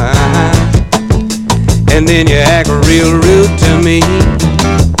people, and then you act real rude to me.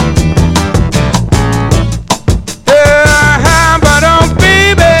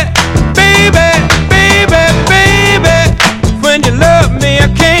 When you love me, I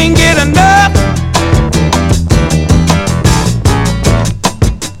can't get enough.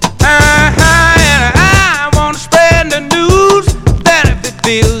 And I want to spread the news that if it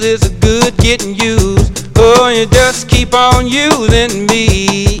feels it's good getting used, oh, you just keep on using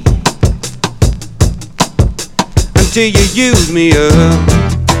me until you use me up.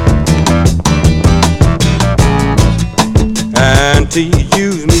 Until you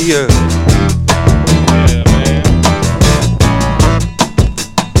use me up.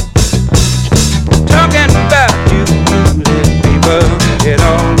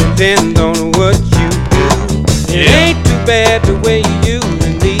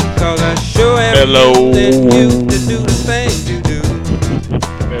 mellow. than you to do the things you do.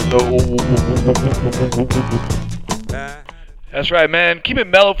 That's right, man. Keep it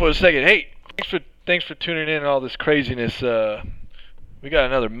mellow for a second. Hey, thanks for tuning in and all this craziness. We got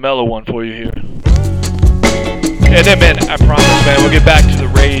another mellow one for you here. And then, man, I promise, man, we'll get back to the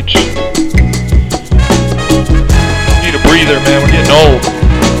rage. Need a breather, man. We're getting old.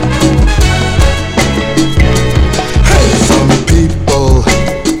 Hey, some people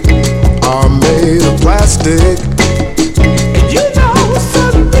are made of plastic. You know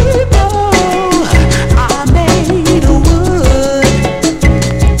some people are made of wood.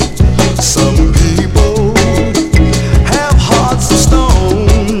 Some people have hearts of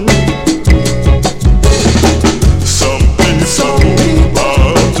stone. Some people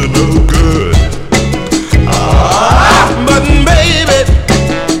are up to no good. But baby,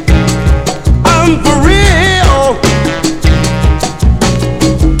 I'm for real.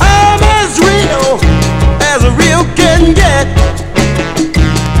 I'm as real as a real can get.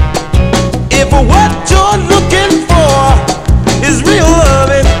 If what you're looking for is real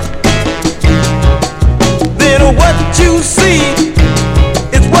loving, then what you see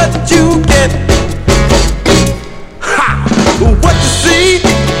is what you get. Ha! What you see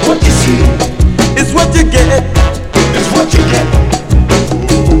is what you get. Is what you get.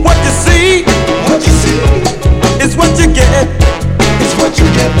 What you see is what you get. Is what you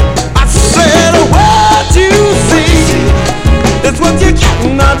get. I said what you see is what you get,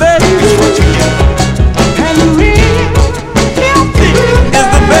 now baby. Is what you get. And real healthy is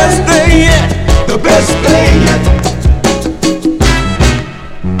the best thing yet. The best thing yet.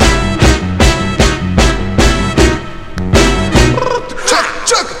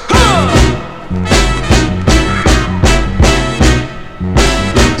 Chuck.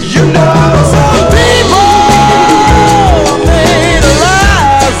 You know some people are made of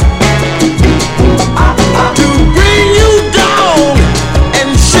lies to bring you down and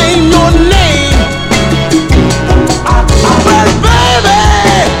shame your name. But baby,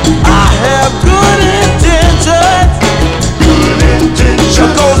 I have good intentions.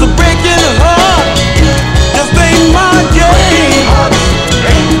 Because breaking heart just ain't my game.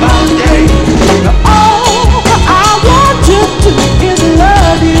 All I want to do is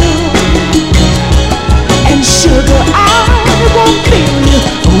love you. And sugar, I won't feel you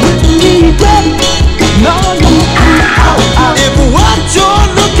with me, but no. If what you're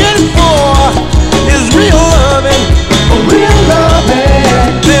looking for is real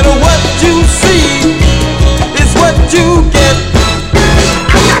loving, then what you see is what you get.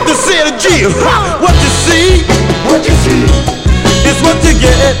 I got to say it again. What you see is what you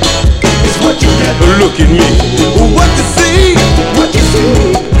get. Is what you get. Look at me. What you see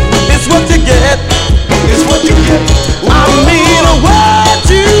is what you get. Is what you get. I mean, what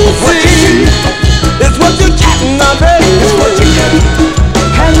you see is what you get, now baby. Is what you get.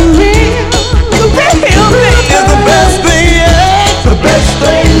 And real is the best thing yet. The best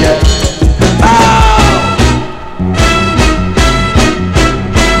thing yet.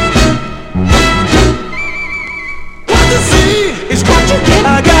 What you see is what you get.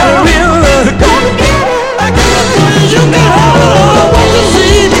 I got a real love. I got a real. You got what you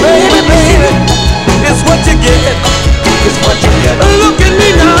see, baby. It's what you get. It's what you get. Look at me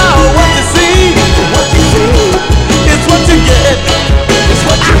now. What you see is what you get. It's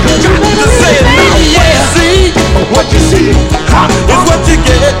what you get. Got to say it now. What you see is what you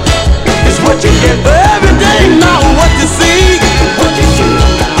get. It's what you get. Every day now. What you see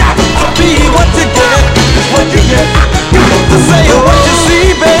got to be what you get. It's what you get. Got to say what you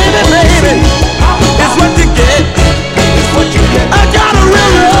see, baby. It's what you get. It's what you get. I got a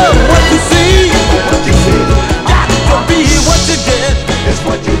real love. What you see got to be what you get. It's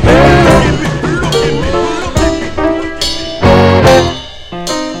what you get.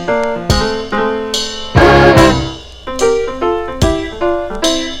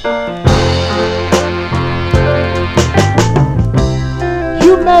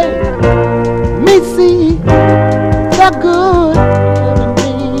 You made me see the good in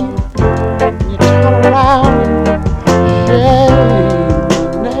me. You turn around and shame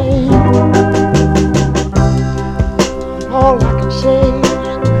my name. All I can say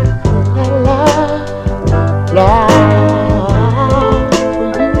is la la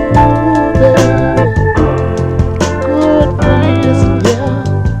for you, baby. Good things,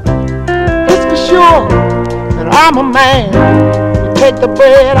 yeah. It's for sure that I'm a man. Take the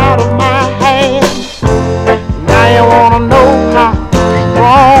bread out of my hand. Now you wanna know how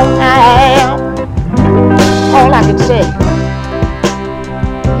strong I am. All I can say,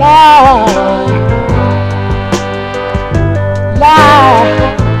 Lord, Lord,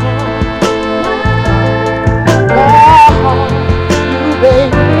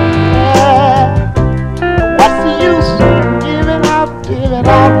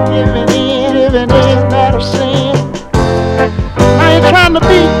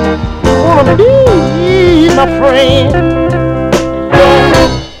 He's my friend.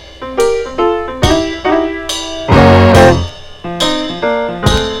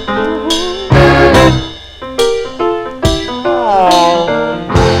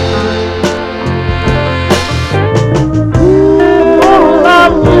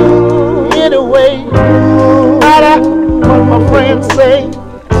 Say,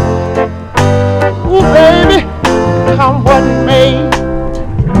 ooh, baby, come what may.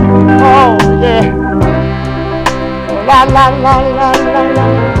 Oh, yeah. La, la, la, la, la, la.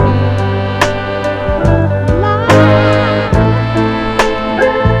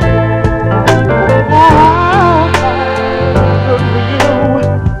 Good for you.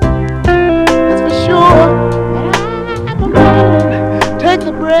 That's for sure. I'm a man. Take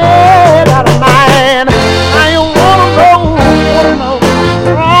the bread out of mine. I don't wanna know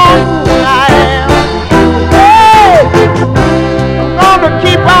strong I am. Hey, I'm gonna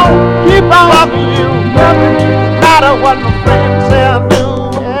keep on loving you. No matter what my friends say I do.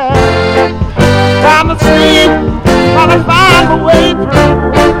 Yeah. Trying to sleep, trying to find a way through.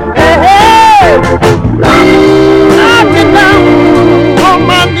 Hey, hey, I get down on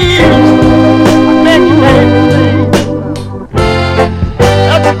my knees. I beg you, baby,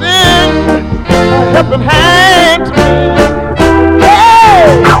 extend a helping hand to me. Hey!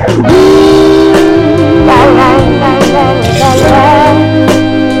 La la la la la la.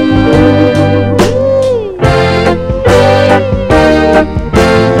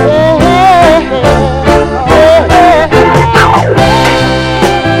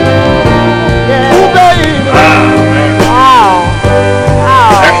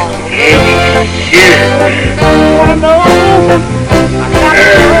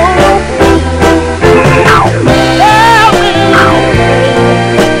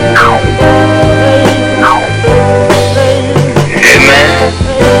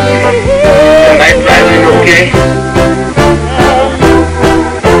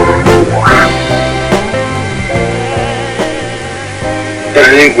 I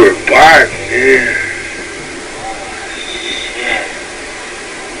think we're barred, man.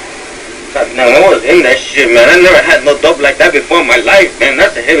 God, man, I was in that shit, man. I never had no dope like that before in my life, man.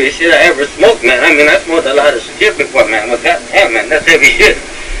 That's the heaviest shit I ever smoked, man. I mean, I smoked a lot of shit before, man. But goddamn, man, that's heavy shit.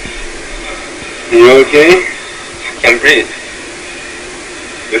 You okay? I can't breathe.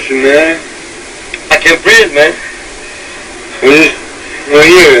 What's the matter? I can't breathe, man. Well,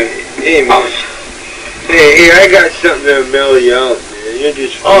 here, hey, man. Hey, I got something that'll mellow you out, man. You're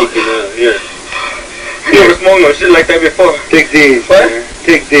just freaking out. Here. You never smoked no shit like that before. Take these, what? Man.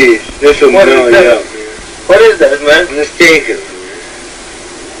 Take these. This will mellow you out, man. What is that, man? Just take it, man.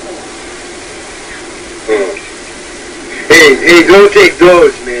 Oh. Hey, go take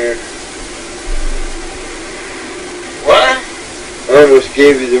those, man. What? I almost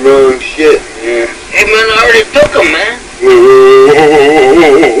gave you the wrong shit, man. Hey, man, I already took them, man.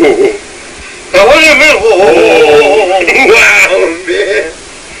 Now, what do you mean? Wow, man.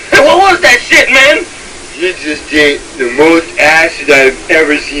 Hey, what was that shit, man? You just ate the most acid I've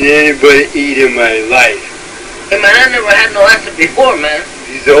ever seen anybody eat in my life. Hey, man, I never had no acid before, man.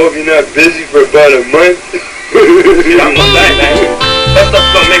 So hope you're not busy for about a month. I'm gonna die, man. That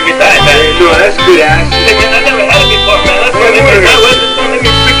stuff's gonna make me die, man. No, that's good acid. Hey, man, I never had it before, man. That's gonna make me die. That's gonna make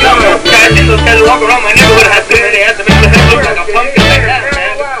me freak out, man. Guys, those guys walk around my neighborhood have too many acid. Make the head look like a pumpkin like that,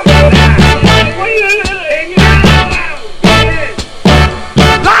 man.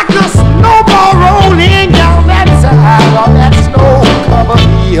 Like a snowball rolling down that side of that snow-covered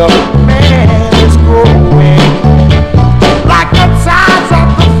hill, man, it's growing. Like the size of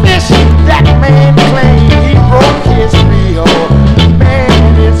the fish that man claimed he broke his reel, man,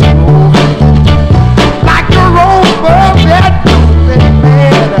 it's growing. Like the rosebud that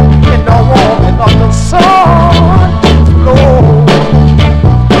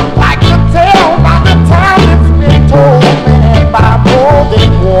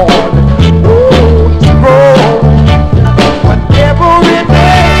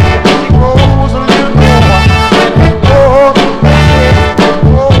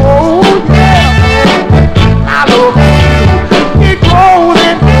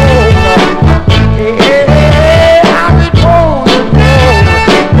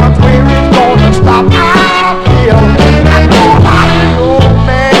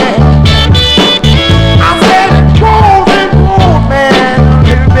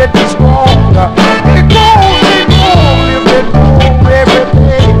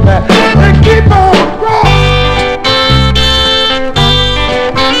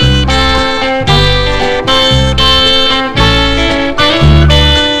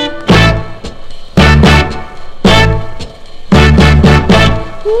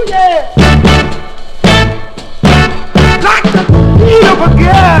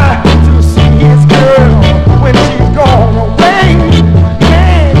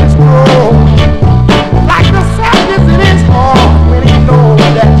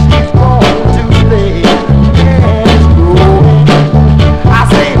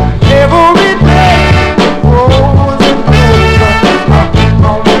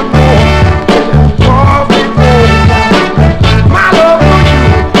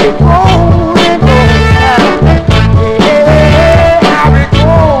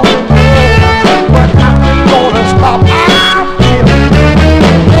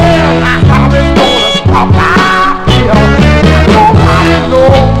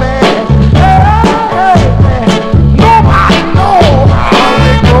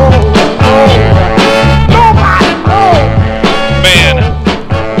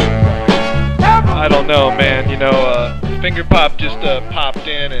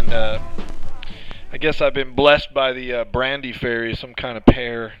in, and I guess I've been blessed by the brandy fairy, some kind of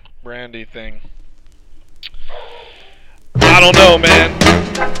pear brandy thing. I don't know, man.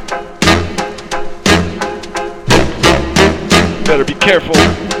 Better be careful.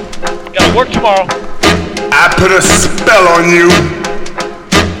 Gotta work tomorrow. I put a spell on you.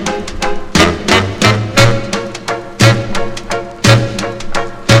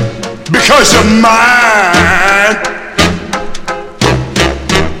 Because you're mine.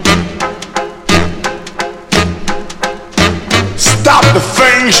 Stop the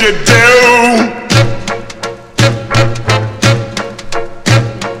things you do.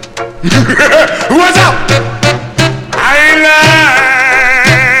 What's up? I ain't lying.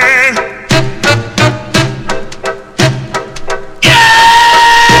 Yeah,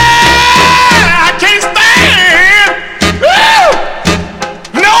 I can't stand. Woo!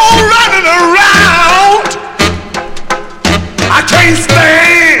 No running around. I can't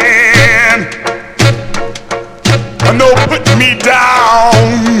stand. No putting me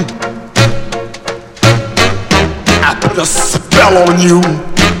down. I put a spell on you.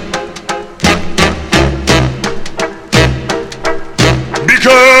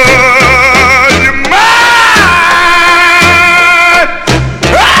 Because you're mine.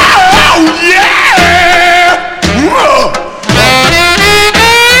 Oh, yeah. Whoa.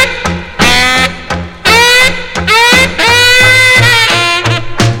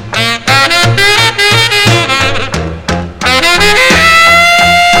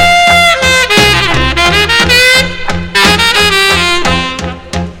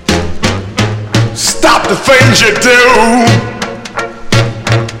 Stop the things you do.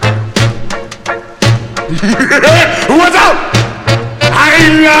 What's up? I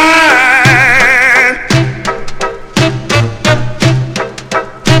ain't lying.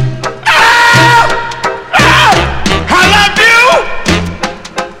 Oh, oh, I love you.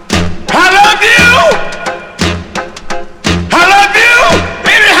 I love you. I love you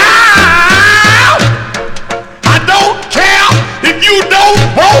anyhow. I don't care if you don't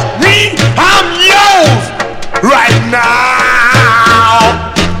want me. I'm yours right now.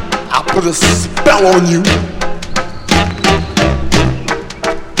 I put a spell on you.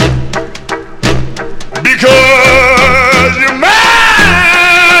 Because you're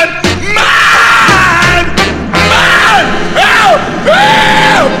mine, mine, mine. Oh,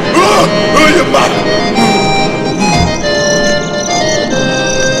 oh, you're mine.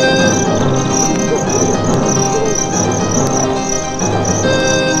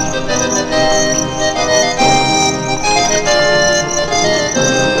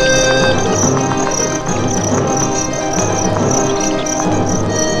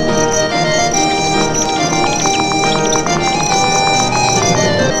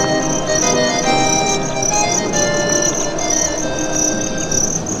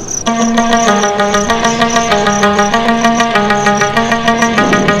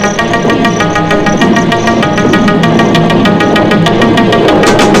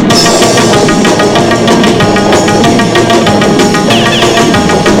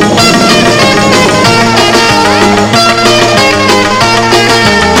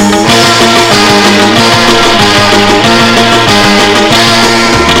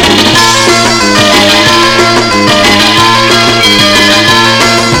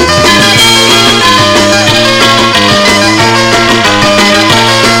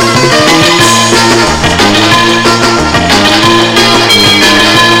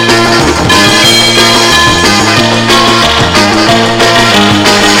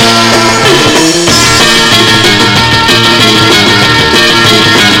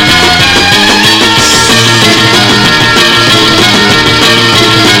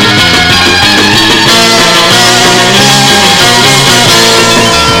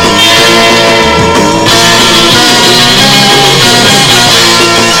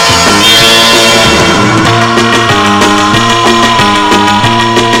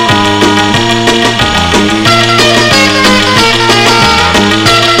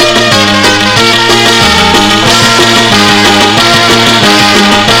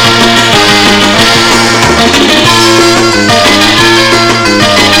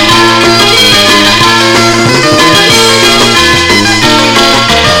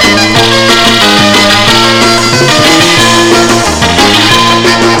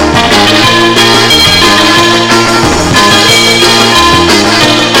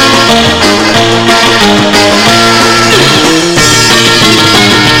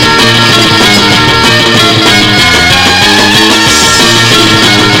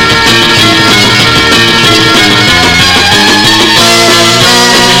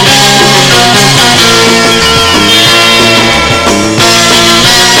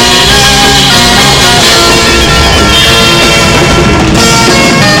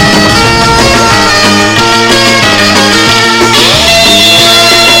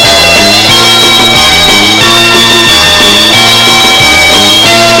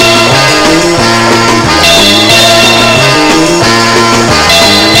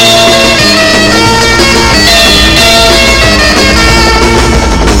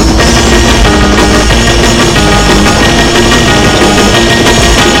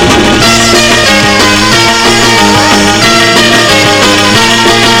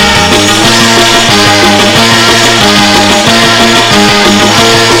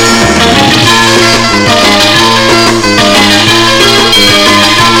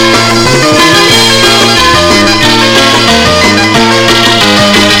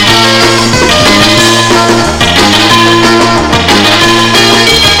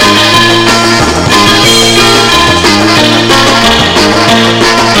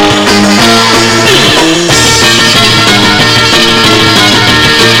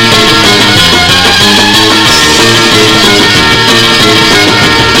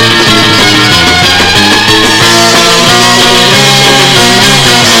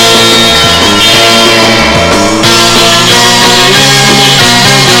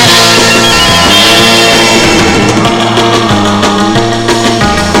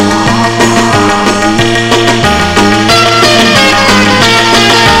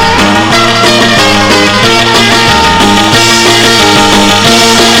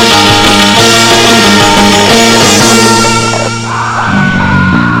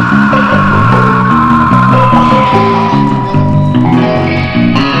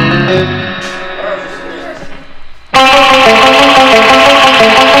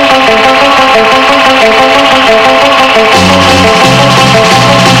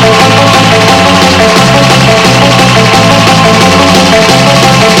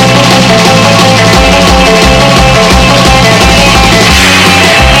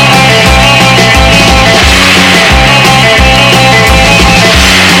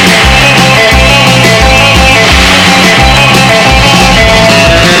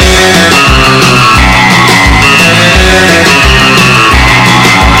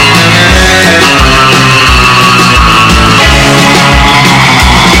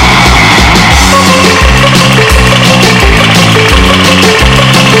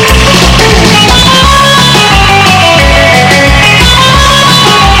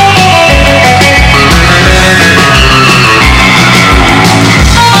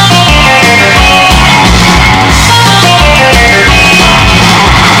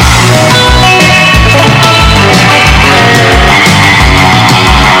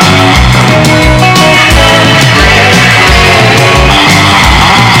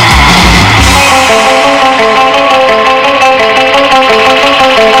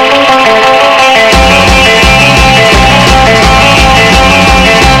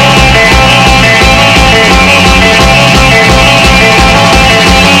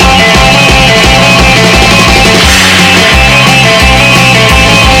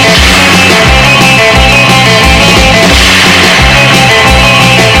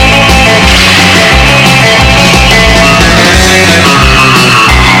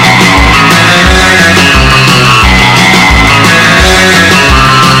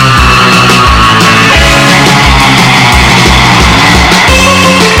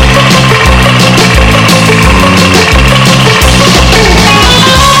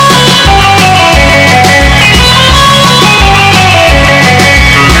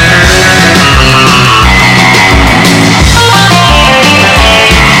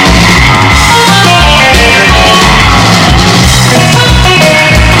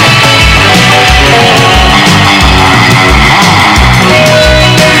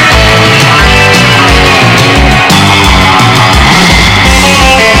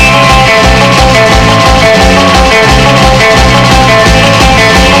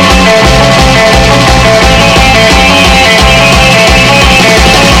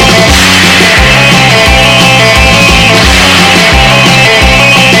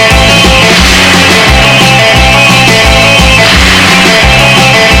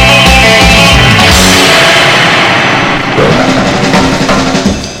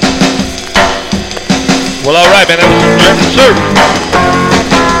 Well, all right, man. That was some German surf.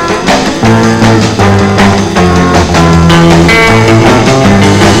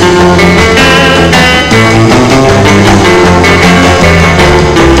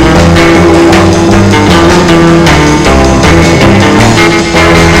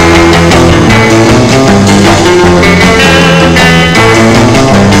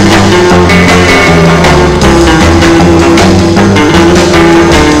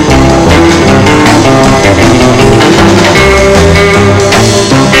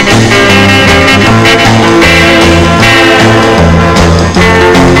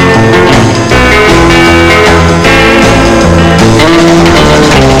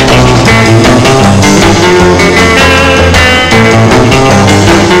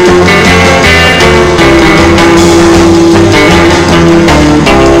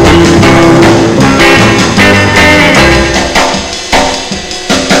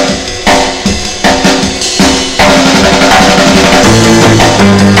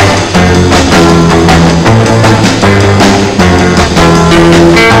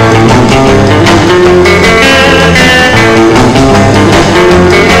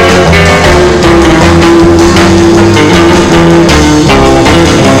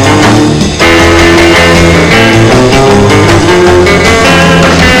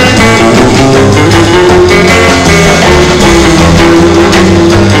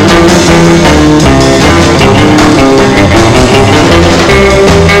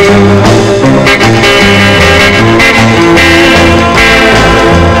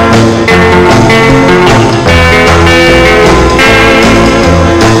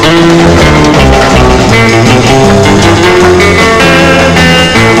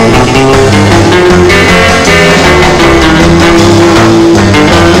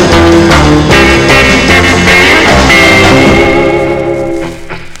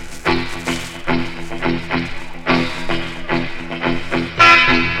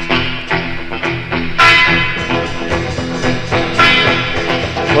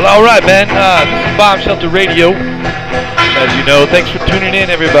 All right, man. This is Bomb Shelter Radio. As you know, thanks for tuning in,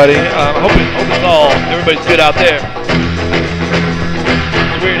 everybody. Hope it's all everybody's good out there.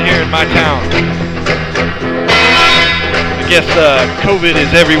 It's weird here in my town. I guess COVID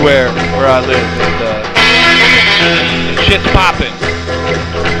is everywhere where I live. And shit's popping.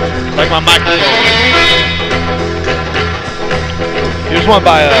 Like my microphone. Here's one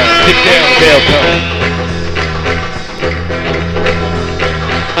by Dick Dale and Dale Tone.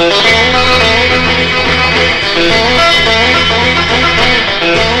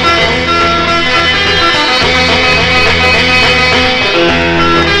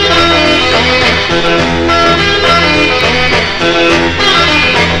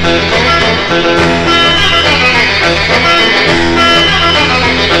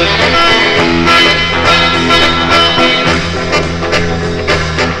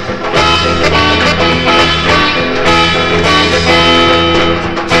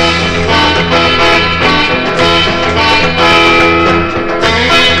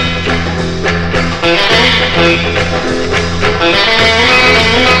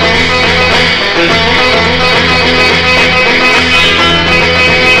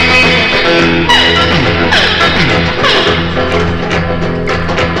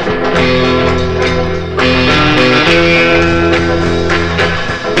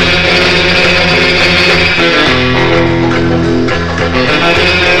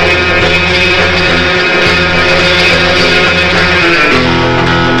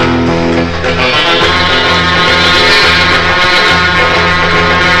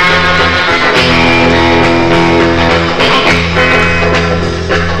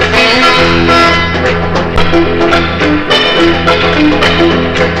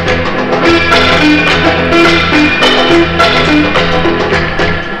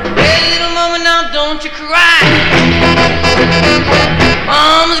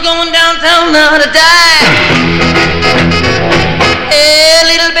 Now to die. Hey,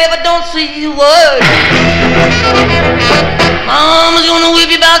 little baby, don't say a word. Mama's gonna whip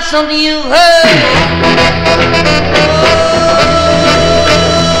you about something you heard.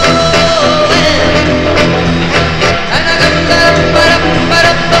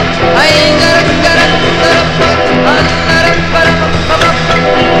 I ain't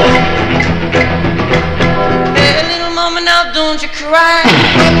hey, little mama, now don't you cry.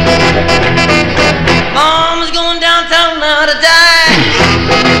 Mama's going downtown now to die.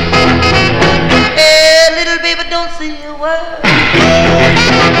 Hey, little baby, don't say a word.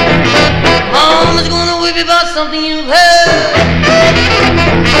 Mama's gonna whip you about something you've heard.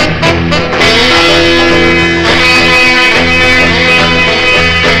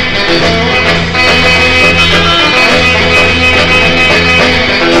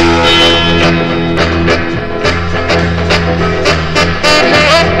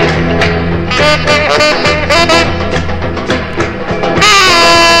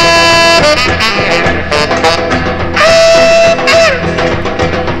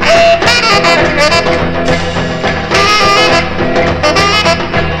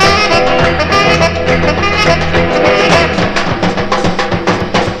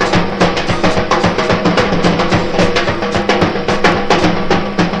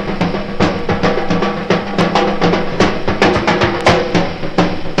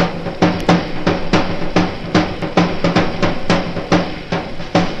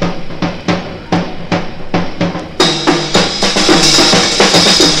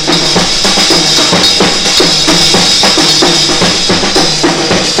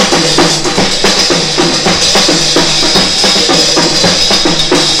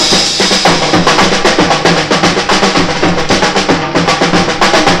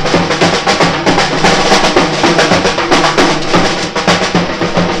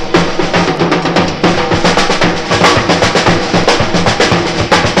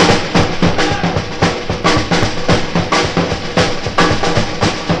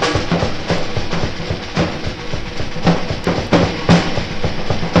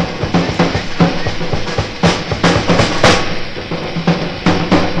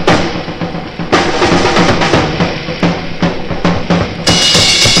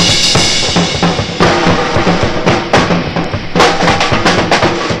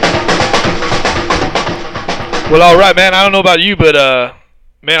 Well, all right, man. I don't know about you, but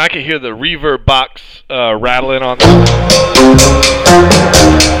man, I can hear the reverb box rattling on this.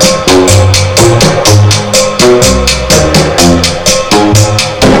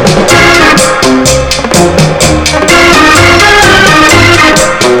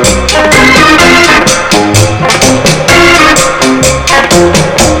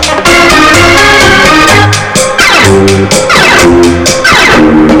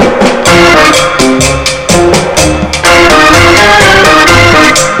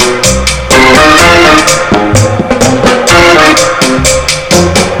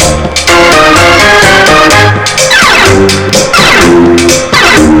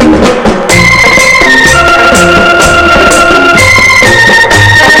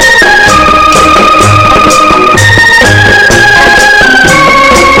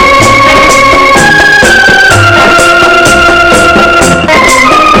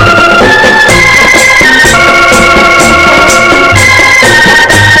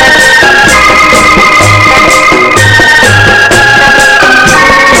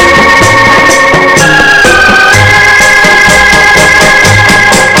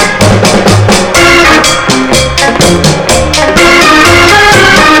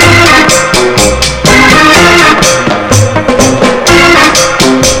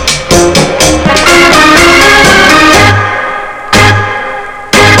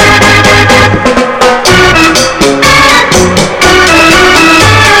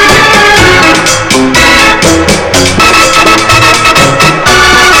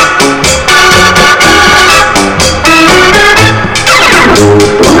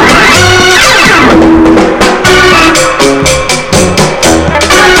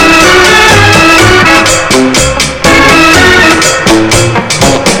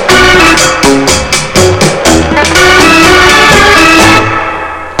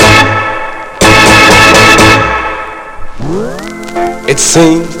 It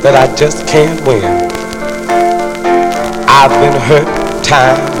seems that I just can't win. I've been hurt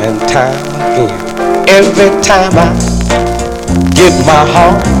time and time again. Every time I give my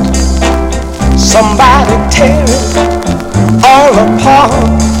heart, somebody tear it all apart.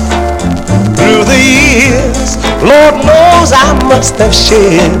 Through the years, Lord knows I must have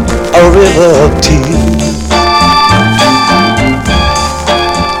shed a river of tears.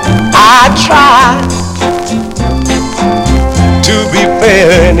 I tried to be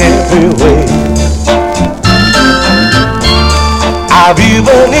fair in every way. I've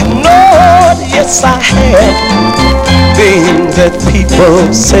even ignored, yes I have, things that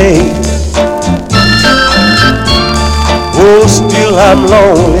people say. Oh, still I'm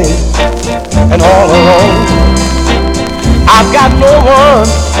lonely and all alone. I've got no one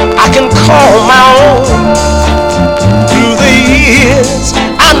I can call my own. Through the years,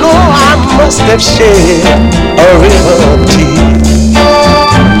 I know I must have shed a river of tears.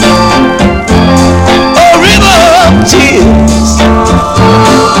 A river of tears.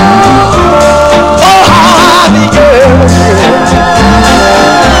 Oh, how the earth.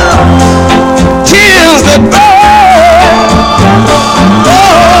 Tears that burn.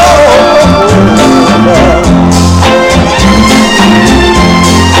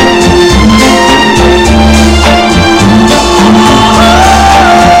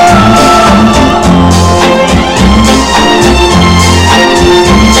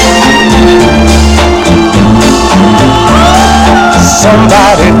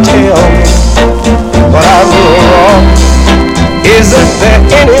 Somebody tell me what I'm doing wrong. Isn't there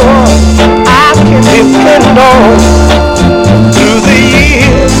anyone I can depend on? Through the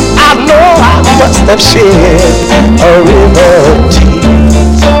years, I know I must have shed a river of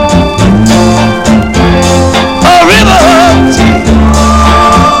tears. A river of tears.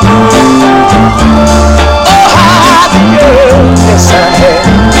 Oh, how the earth, yes I have.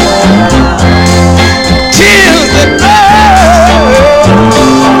 Tears that burn.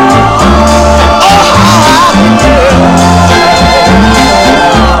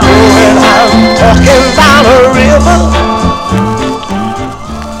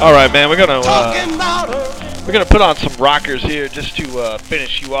 All right, man. We're gonna put on some rockers here just to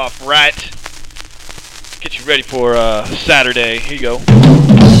finish you off right. Get you ready for Saturday. Here you go.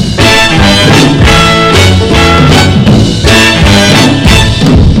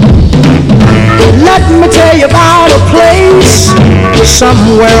 Let me tell you about a place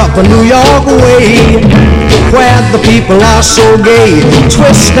somewhere up in New York way, where the people are so gay,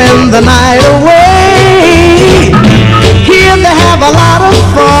 twisting the night away. Here they have a lot of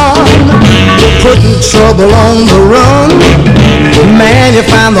fun, putting trouble on the run. Man, you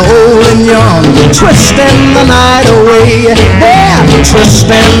find the old and young twisting the night away. Yeah,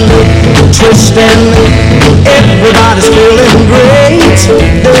 twisting, twisting, Everybody's feeling great.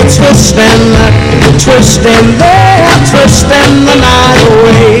 They're twisting, they're twisting the night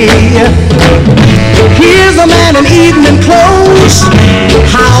away. Here's a man in evening clothes.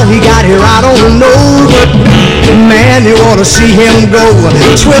 How he got here I don't know, but man, you ought to see him go,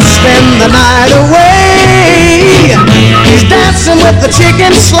 twisting the night away. He's dancing with the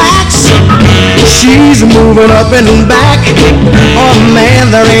chicken slacks. She's moving up and back. Oh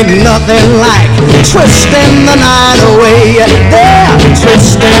man, there ain't nothing like twisting the night away. They're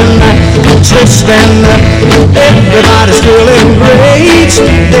twisting. Everybody's feeling great.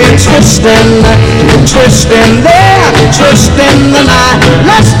 They're twisting, they're twisting the night.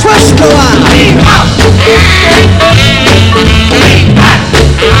 Let's twist the one.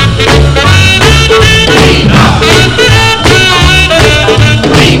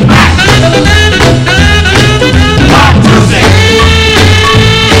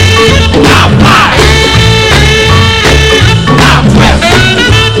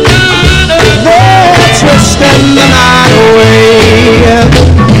 Twisting the night away.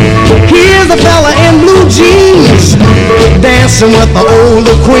 Here's a fella in blue jeans dancing with the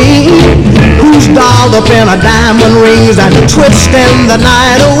older queen, who's dolled up in her diamond rings and twisting the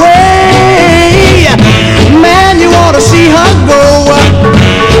night away. Man, you ought to see her go,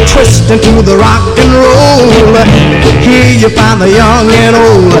 twisting to the rock and roll. Here you find the young and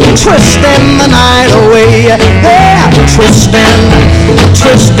old, twisting the night away. They're twisting,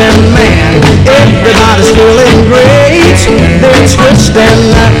 man. Everybody's feeling great. They're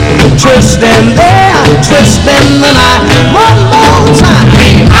twisting, they're twisting the night. One more time.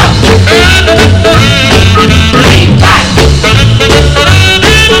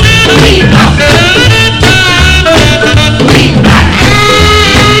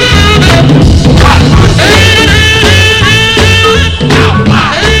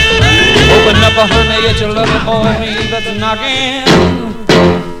 Open up, honey, get your loving for me that's knocking.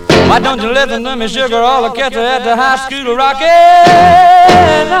 Why don't you listen to me, sugar? All I catch at the high school rockin'.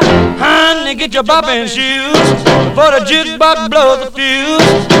 Honey, get your bopping shoes, for the jukebox blows the fuse.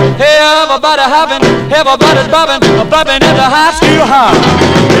 Hey, everybody hopping, everybody's bopping, bopping at the high school hop.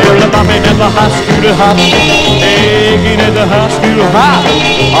 Everybody bopping at the high school hop, taking at the high school hop.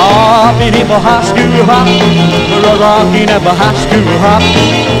 Hopping at the high school hop, rocking at the high school hop.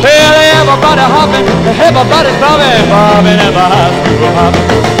 Hey, everybody hopping, everybody's bopping, bopping at the high school hop.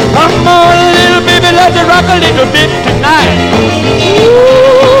 Come on, little baby, let's rock a little bit tonight.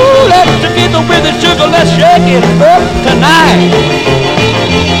 Ooh, let's get with the sugar, let's shake it up tonight.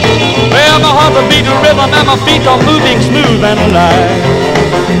 Well, my heart's a beat the rhythm and my feet are moving smooth and alive.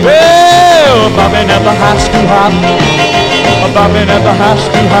 Well, bopping at the high school hop, bopping at the high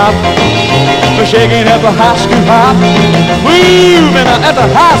school hop, shaking at the high school hop, moving at the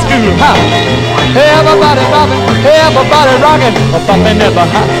high school hop. Everybody bopping, everybody rocking, bopping at the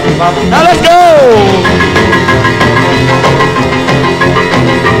high school hop. Now let's go!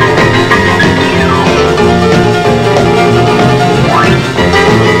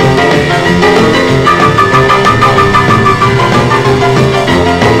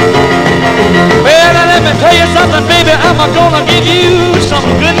 Well, now let me tell you something, baby, I'm gonna give you some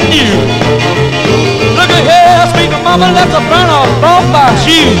good news. Look at here, sweet mama, let's burn off my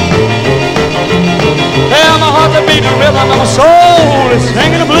shoes. Well, my heart's a beating rhythm and my soul is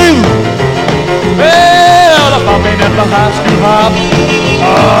singing the blues. Well, I'm bopping at the high school hop,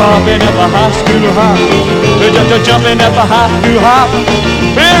 hopping at the high school hop, just jumping at the high school hop,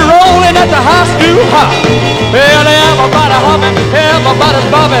 we're rolling at the high school hop. Well, everybody hopping, everybody's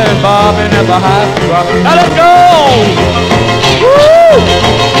bobbing, bobbing at the high school hop. Now let's go! Woo!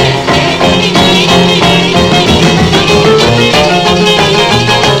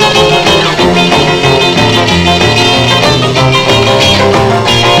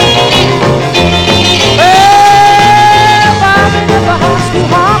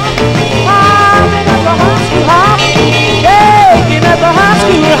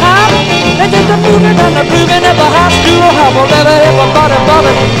 Moving and the grooving at the high school hop. Everybody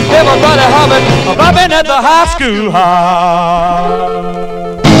bobbing, everybody hopping, bobbing at the high school hop.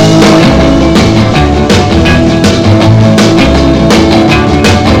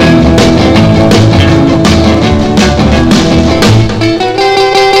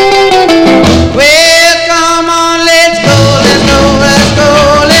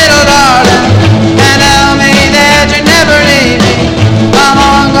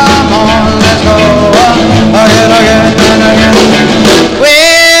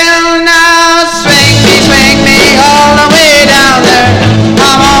 Well, now swing me all the way down there.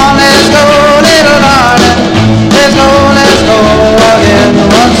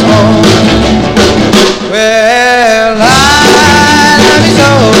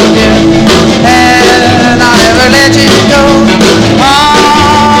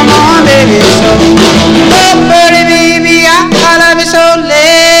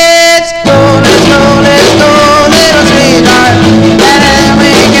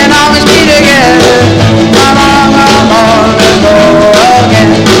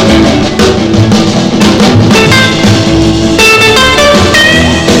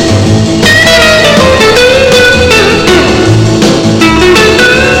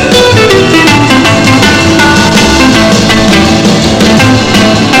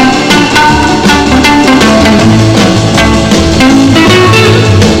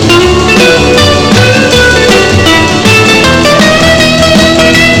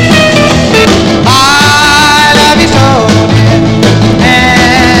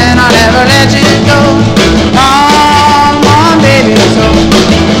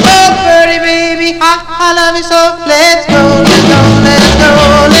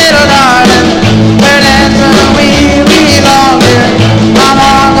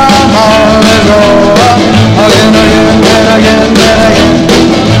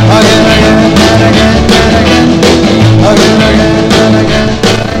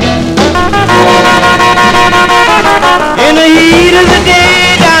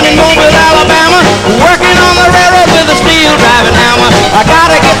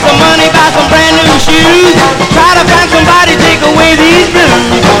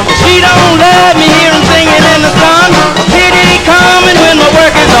 She don't let me hear him singing in the sun. A pity coming when my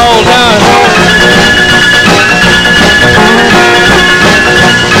work is all done.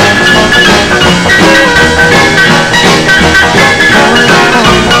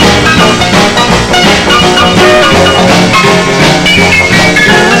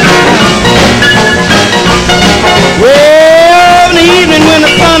 Well, in the evening when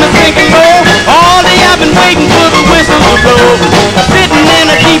the sun is sinking low, all day I've been waiting for the whistle to blow. Sitting in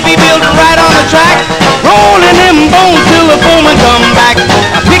a teepee built right on the track, rolling them bones till the foreman come back.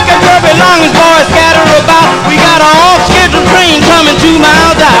 I pick up your belongings, boys, scatter about. We got an off-scheduled train coming 2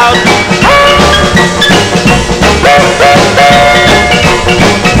 miles out.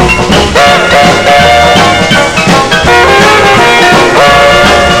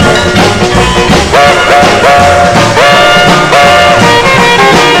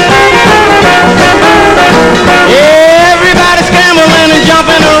 Everybody scrambling and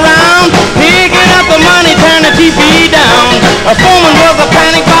jumping around, picking up the money, turn the TV down. A foreman was a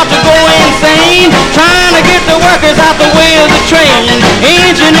panic, about to go insane, trying to get the workers out the way of the train.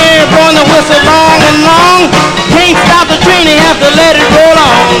 Engineer blowing the whistle long and long, can't stop the train, he have to let it roll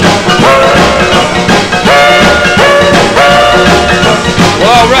on.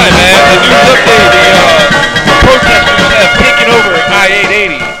 Well, all right, man. The news update, the protesters have taken over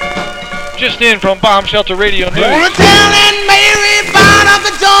I-880. Just in from Bomb Shelter Radio News. Gonna tell Aunt Mary about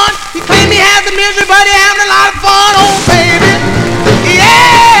Uncle John. He claimed he had the misery, but he having a lot of fun. Oh, baby.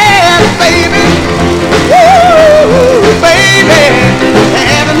 Yeah, baby. Woo, baby.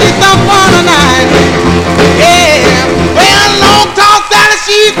 Having me some fun tonight. Yeah. Well, long talk, Sally,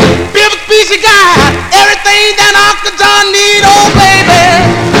 she's a beautiful species guy. Everything that Uncle John need. Oh, baby.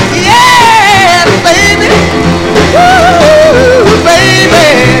 Yeah, baby. Woo, baby.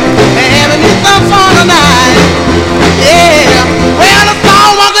 Having me some fun tonight. Yeah. Well, I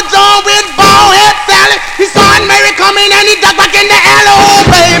saw Uncle John with bald head Sally. He saw Aunt Mary coming and he ducked back in the alley. Oh,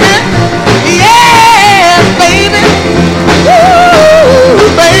 baby. Yeah, baby. Woo,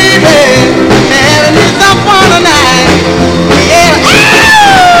 baby. Having me some fun tonight. Yeah.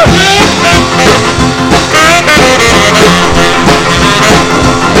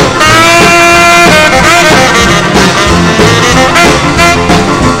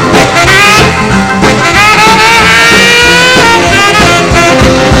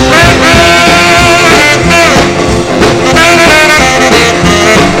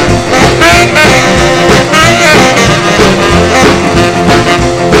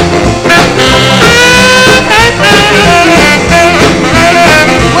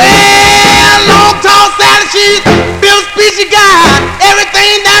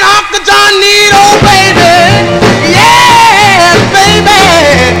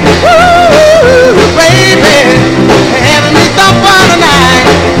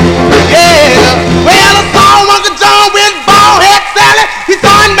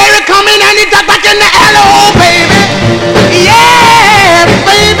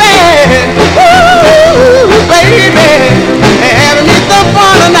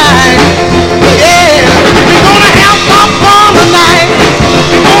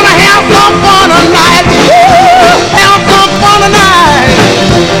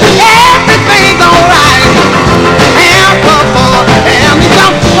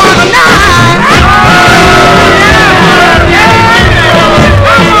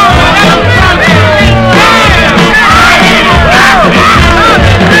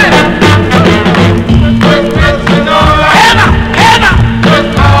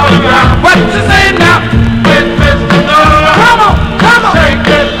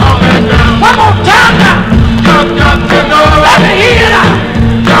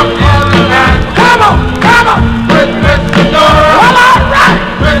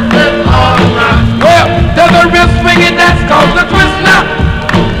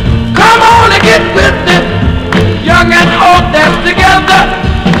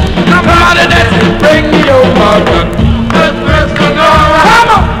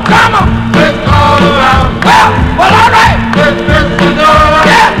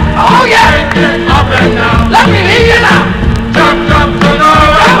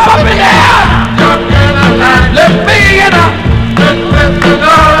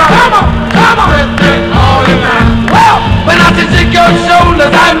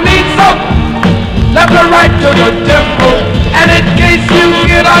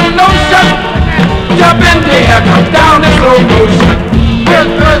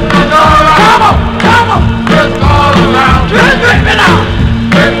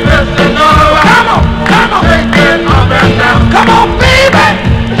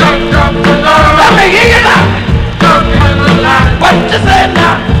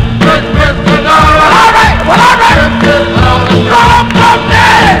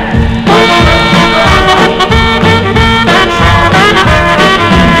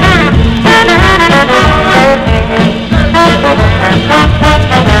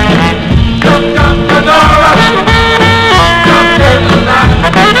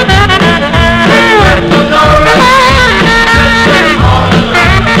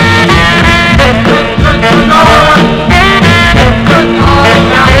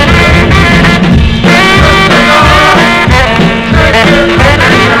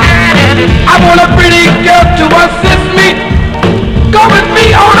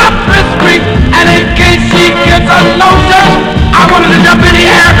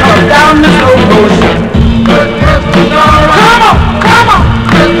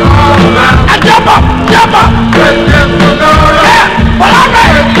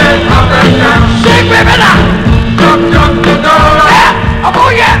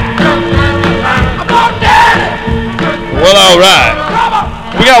 All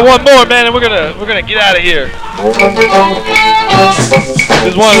right. We got one more, man, and we're gonna get out of here. This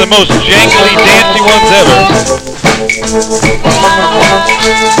is one of the most jangly, dancey ones ever.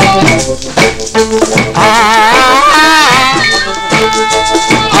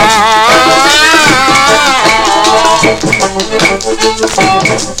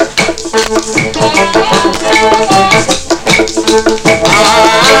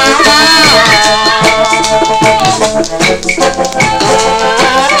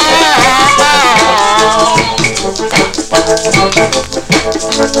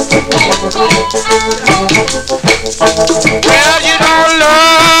 Well, you don't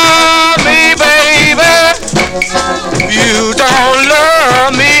love me, baby. You don't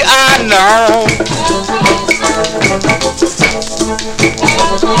love me, I know.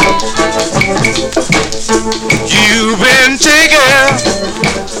 You've been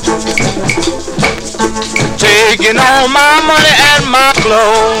taking all my money and my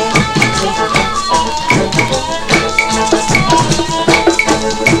clothes.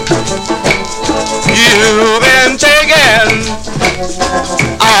 You've been taking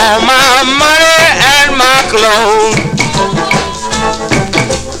all my money and my clothes.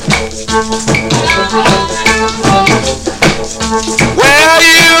 Well,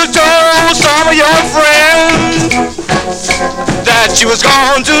 you told some of your friends that you was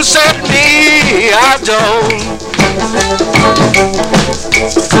going to set me out,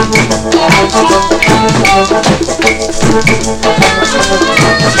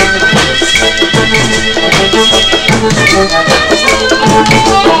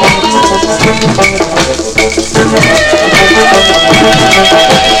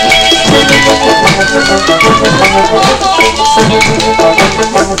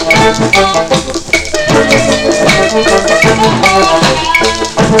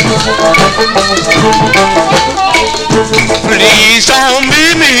 Please don't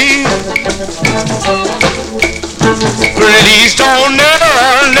leave me. Please don't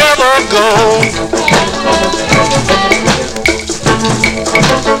never go.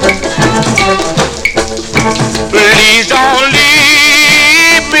 Please don't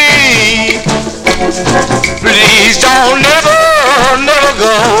leave me. Please don't never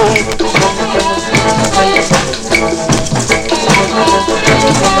go.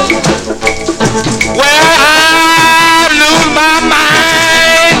 Well, I lose my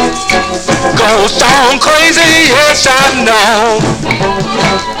mind, go stone crazy, yes I know.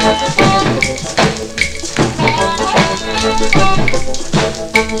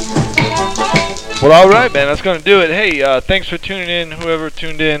 Well, all right, man. That's gonna do it. Hey, thanks for tuning in, whoever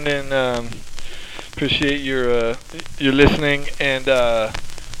tuned in, and appreciate your listening. And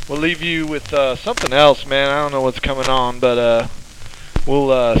we'll leave you with something else, man. I don't know what's coming on, but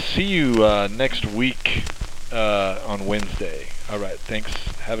we'll see you next week on Wednesday. All right, thanks.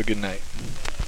 Have a good night.